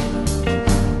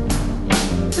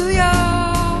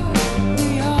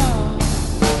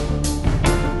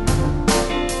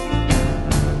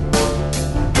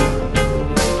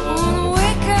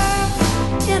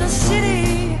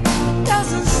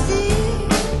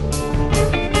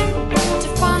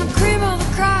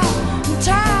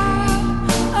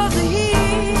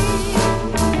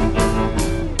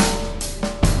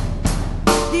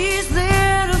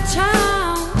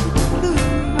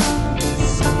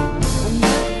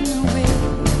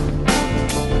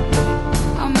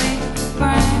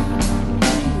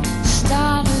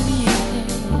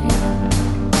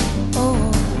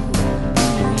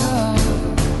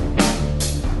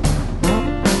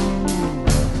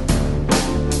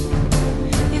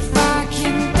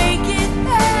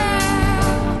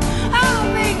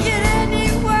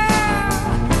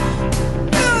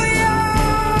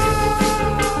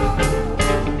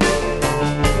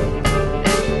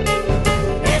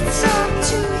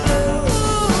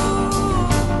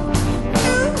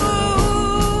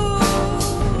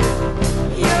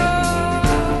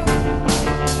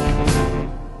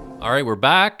 All right, we're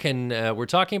back, and we're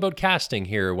talking about casting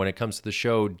here when it comes to the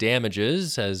show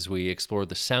Damages, as we explore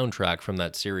the soundtrack from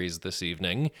that series this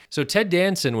evening. So Ted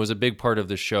Danson was a big part of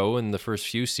the show in the first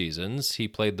few seasons. He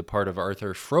played the part of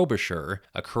Arthur Frobisher,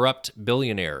 a corrupt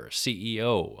billionaire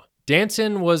CEO.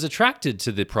 Danson was attracted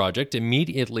to the project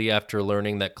immediately after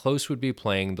learning that Close would be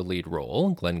playing the lead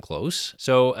role, Glenn Close.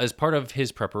 So as part of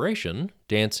his preparation,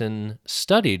 Danson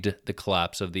studied the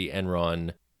collapse of the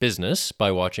Enron business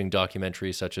by watching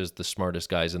documentaries such as The Smartest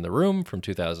Guys in the Room from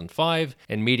 2005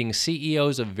 and meeting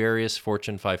CEOs of various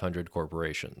Fortune 500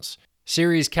 corporations.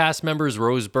 Series cast members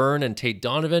Rose Byrne and Tate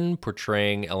Donovan,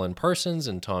 portraying Ellen Parsons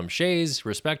and Tom Shays,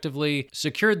 respectively,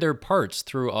 secured their parts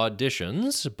through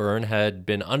auditions. Byrne had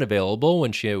been unavailable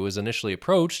when she was initially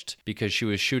approached because she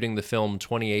was shooting the film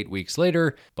 28 weeks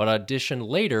later, but auditioned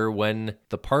later when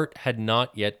the part had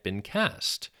not yet been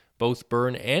cast. Both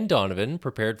Byrne and Donovan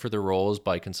prepared for their roles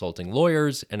by consulting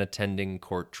lawyers and attending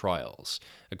court trials.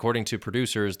 According to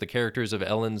producers, the characters of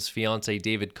Ellen's fiancé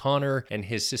David Connor and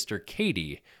his sister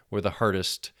Katie were the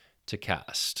hardest to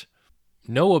cast.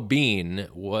 Noah Bean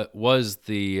was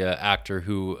the actor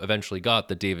who eventually got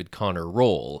the David Connor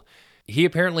role. He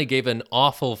apparently gave an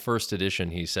awful first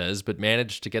audition, he says, but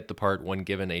managed to get the part when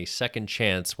given a second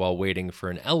chance while waiting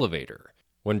for an elevator.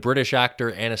 When British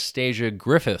actor Anastasia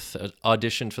Griffith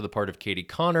auditioned for the part of Katie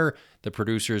Connor, the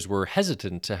producers were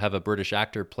hesitant to have a British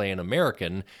actor play an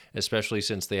American, especially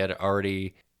since they had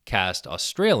already cast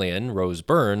Australian Rose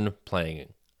Byrne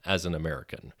playing as an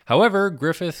American. However,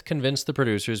 Griffith convinced the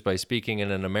producers by speaking in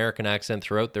an American accent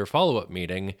throughout their follow-up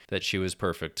meeting that she was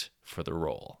perfect for the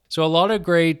role. So a lot of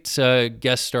great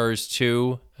guest stars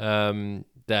too.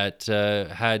 That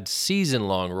had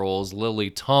season-long roles. Lily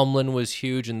Tomlin was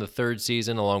huge in the third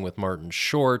season, along with Martin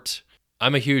Short.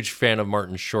 I'm a huge fan of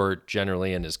Martin Short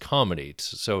generally and his comedy,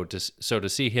 so to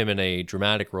see him in a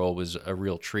dramatic role was a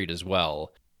real treat as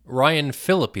well. Ryan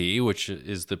Phillippe, which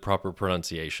is the proper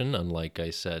pronunciation, unlike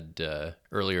I said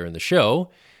earlier in the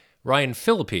show, Ryan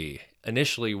Phillippe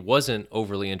initially wasn't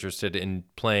overly interested in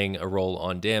playing a role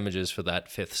on Damages for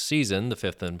that fifth season, the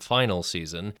fifth and final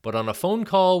season, but on a phone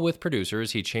call with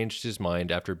producers, he changed his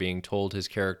mind after being told his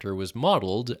character was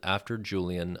modeled after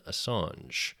Julian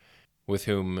Assange, with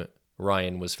whom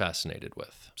Ryan was fascinated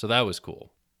with. So that was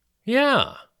cool.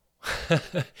 Yeah.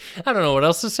 I don't know what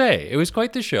else to say. It was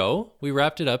quite the show. We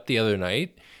wrapped it up the other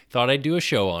night. Thought I'd do a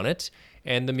show on it,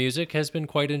 and the music has been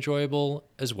quite enjoyable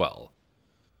as well.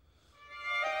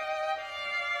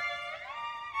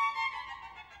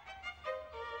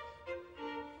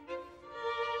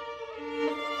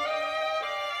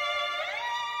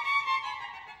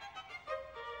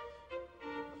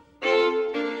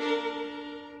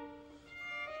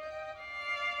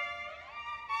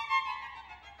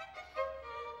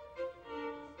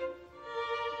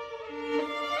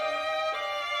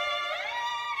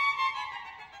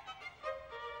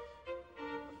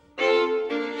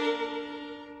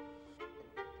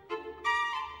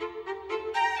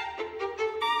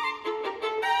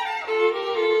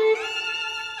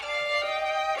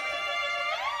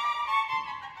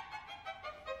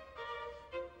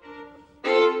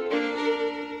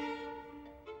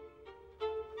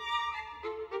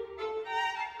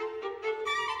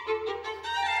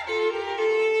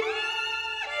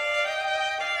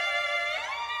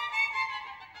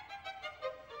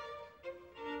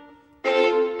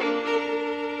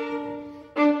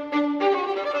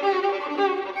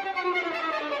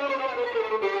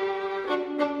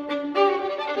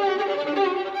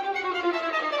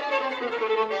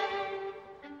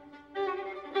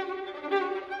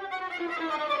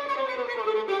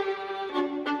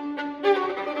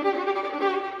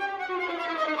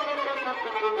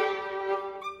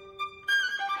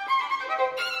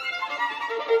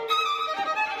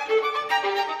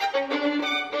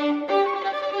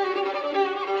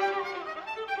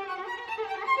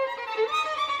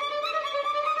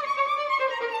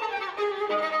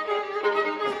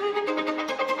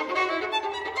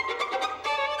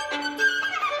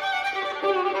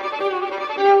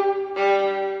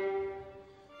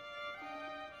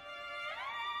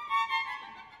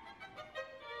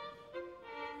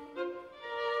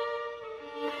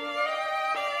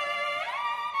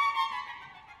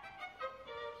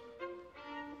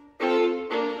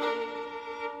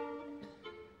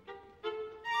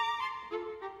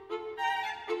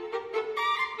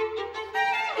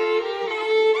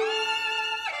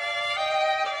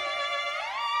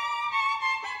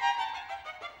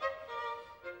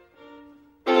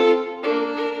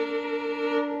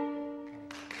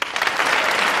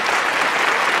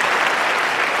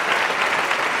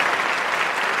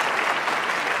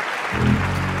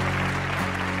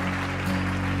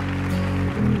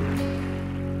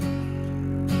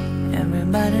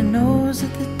 knows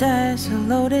that the dice are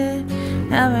loaded.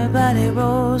 Everybody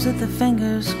rolls with the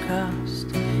fingers crossed.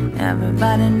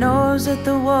 Everybody knows that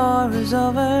the war is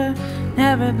over.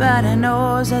 Everybody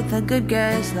knows that the good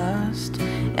guys lost.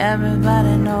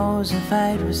 Everybody knows the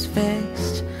fight was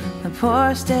fixed. The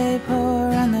poor stay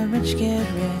poor and the rich get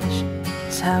rich.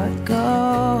 It's how it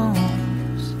goes.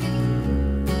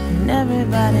 And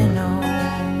everybody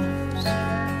knows.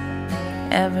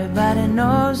 Everybody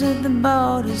knows that the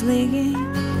boat is leaking.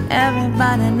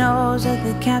 Everybody knows that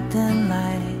the captain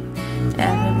lied.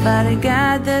 Everybody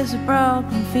got this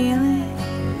broken feeling,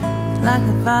 like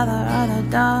the father or the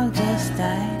dog just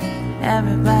died.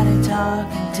 Everybody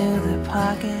talking to their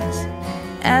pockets.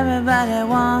 Everybody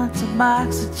wants a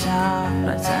box of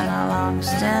chocolates and a long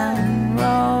stem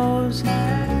rose.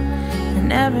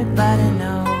 And everybody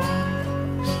knows.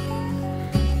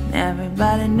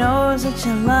 Everybody knows that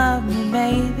you love me,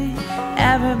 baby.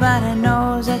 Everybody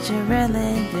knows that you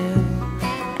really do.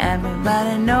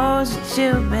 Everybody knows that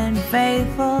you've been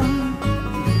faithful,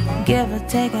 give or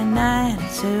take a night or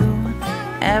two.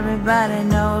 Everybody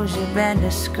knows you've been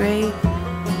discreet.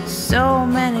 So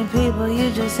many people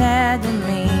you just had to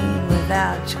meet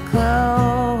without your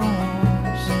clothes.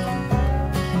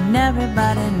 And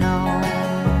everybody knows.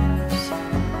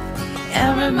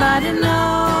 Everybody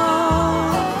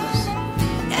knows.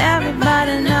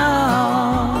 Everybody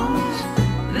knows.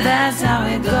 That's how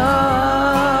it goes.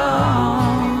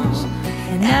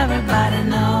 And everybody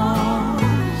knows.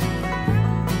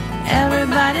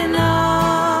 Everybody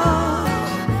knows.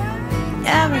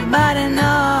 Everybody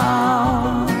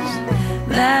knows.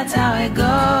 That's how it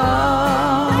goes.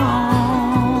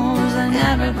 And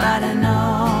everybody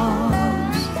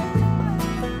knows.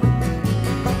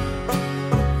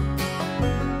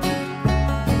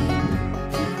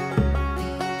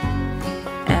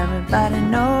 Everybody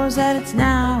knows that it's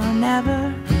now or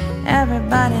never.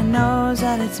 Everybody knows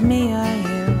that it's me or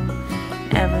you.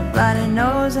 Everybody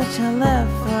knows that you'll live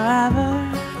forever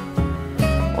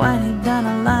when you've done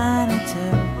a line or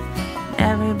two.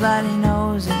 Everybody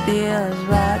knows the deal is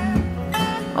rotten.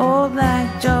 Old Black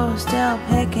Joe's still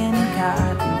picking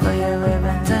cotton for your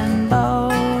ribbons and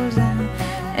bows. And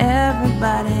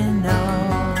everybody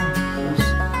knows.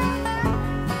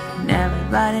 And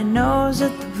everybody knows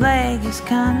that the plague is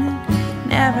coming.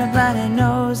 And everybody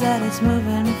knows that it's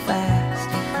moving fast.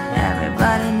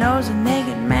 Everybody knows a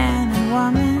naked man and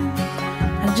woman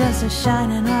are just a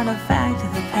shining artifact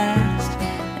of the past.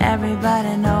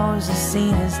 Everybody knows the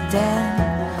scene is dead.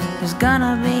 There's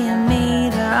gonna be a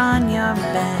meter on your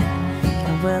bed,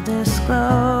 and we'll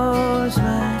disclose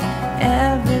what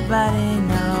everybody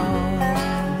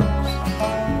knows.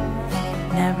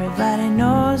 And everybody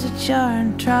knows that you're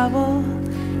in trouble.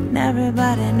 And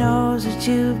everybody knows what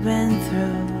you've been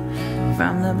through.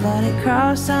 From the bloody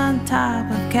cross on top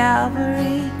of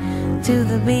Calvary to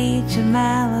the beach of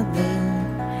Malibu.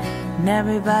 And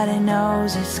everybody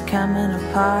knows it's coming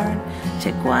apart.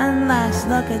 Take one last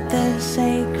look at this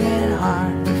sacred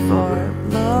heart before it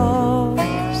blows.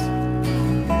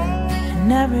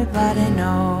 And everybody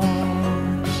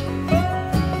knows.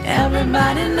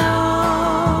 Everybody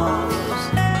knows.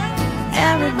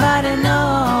 Everybody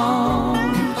knows.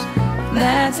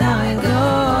 That's how it goes.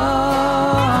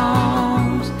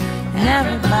 And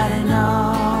everybody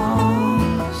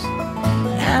knows.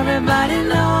 Everybody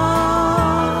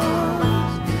knows.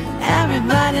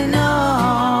 Everybody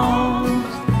knows.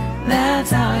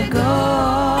 That's how it goes.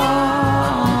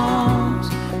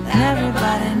 And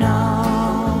everybody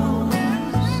knows.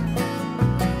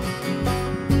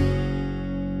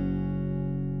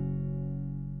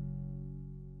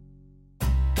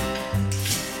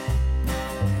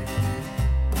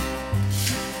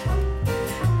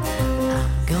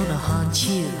 I'm gonna haunt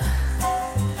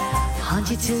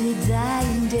you till your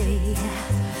dying day.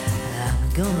 I'm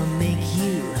gonna make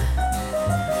you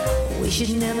wish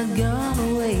you'd never gone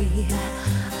away.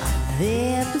 I'm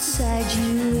there beside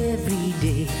you every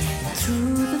day,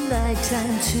 through the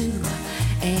nighttime too,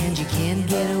 and you can't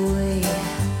get away.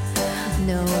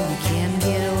 No, you can't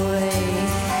get away.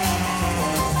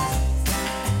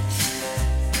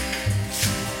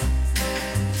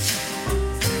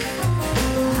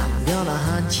 I'm gonna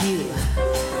hunt you,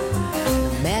 no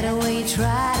matter where you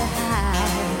try to hide.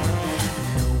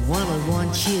 No one will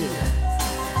want you,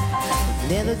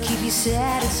 never keep you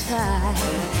satisfied.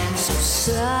 So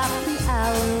softly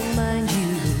I'll remind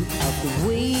you of the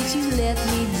ways you let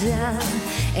me down,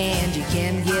 and you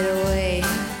can't get away.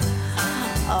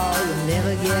 Oh, you'll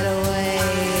never get away.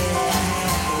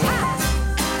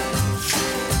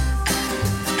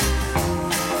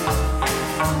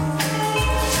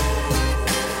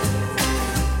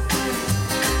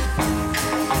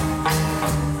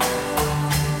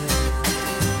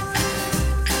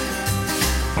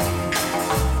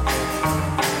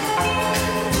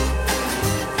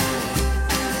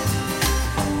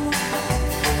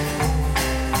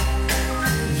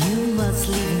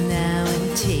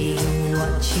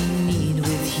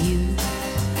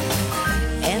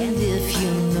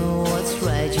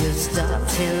 start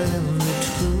telling the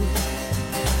truth.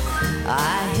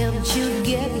 I helped you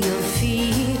get your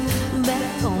feet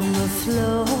back on the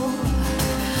floor.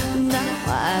 Now I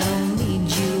don't need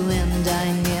you and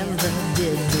I never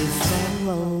did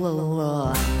before. I'm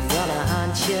gonna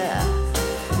hunt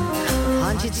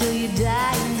you till you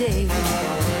die and day.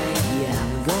 Yeah,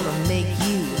 I'm gonna make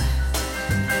you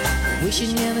wish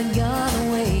you never gone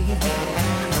away.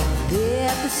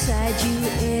 There beside you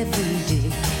every day,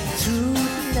 through the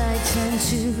night time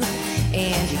too,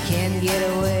 and you can't get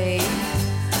away.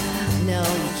 No,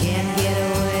 you can't get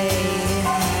away.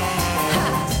 Ha!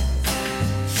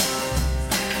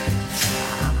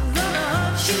 I'm gonna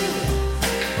hunt you.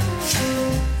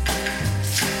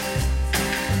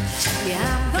 Yeah,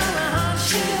 I'm gonna hunt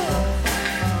you.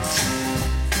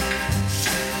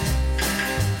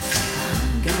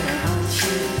 I'm gonna hunt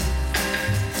you.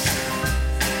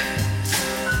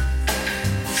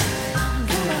 I'm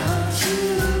gonna hunt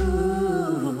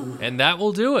you. And that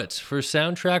will do it for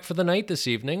Soundtrack for the Night this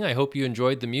evening. I hope you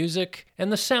enjoyed the music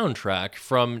and the soundtrack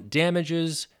from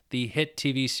Damages, the hit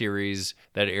TV series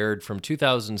that aired from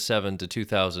 2007 to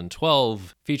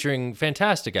 2012, featuring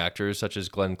fantastic actors such as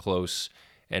Glenn Close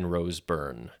and Rose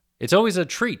Byrne. It's always a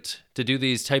treat to do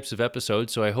these types of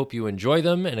episodes, so I hope you enjoy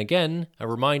them. And again, a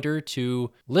reminder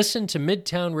to listen to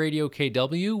Midtown Radio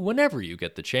KW whenever you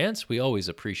get the chance. We always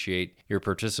appreciate your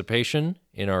participation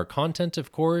in our content,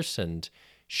 of course, and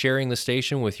sharing the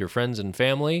station with your friends and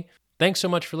family. Thanks so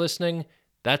much for listening.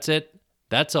 That's it.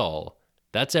 That's all.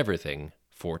 That's everything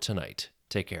for tonight.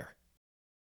 Take care.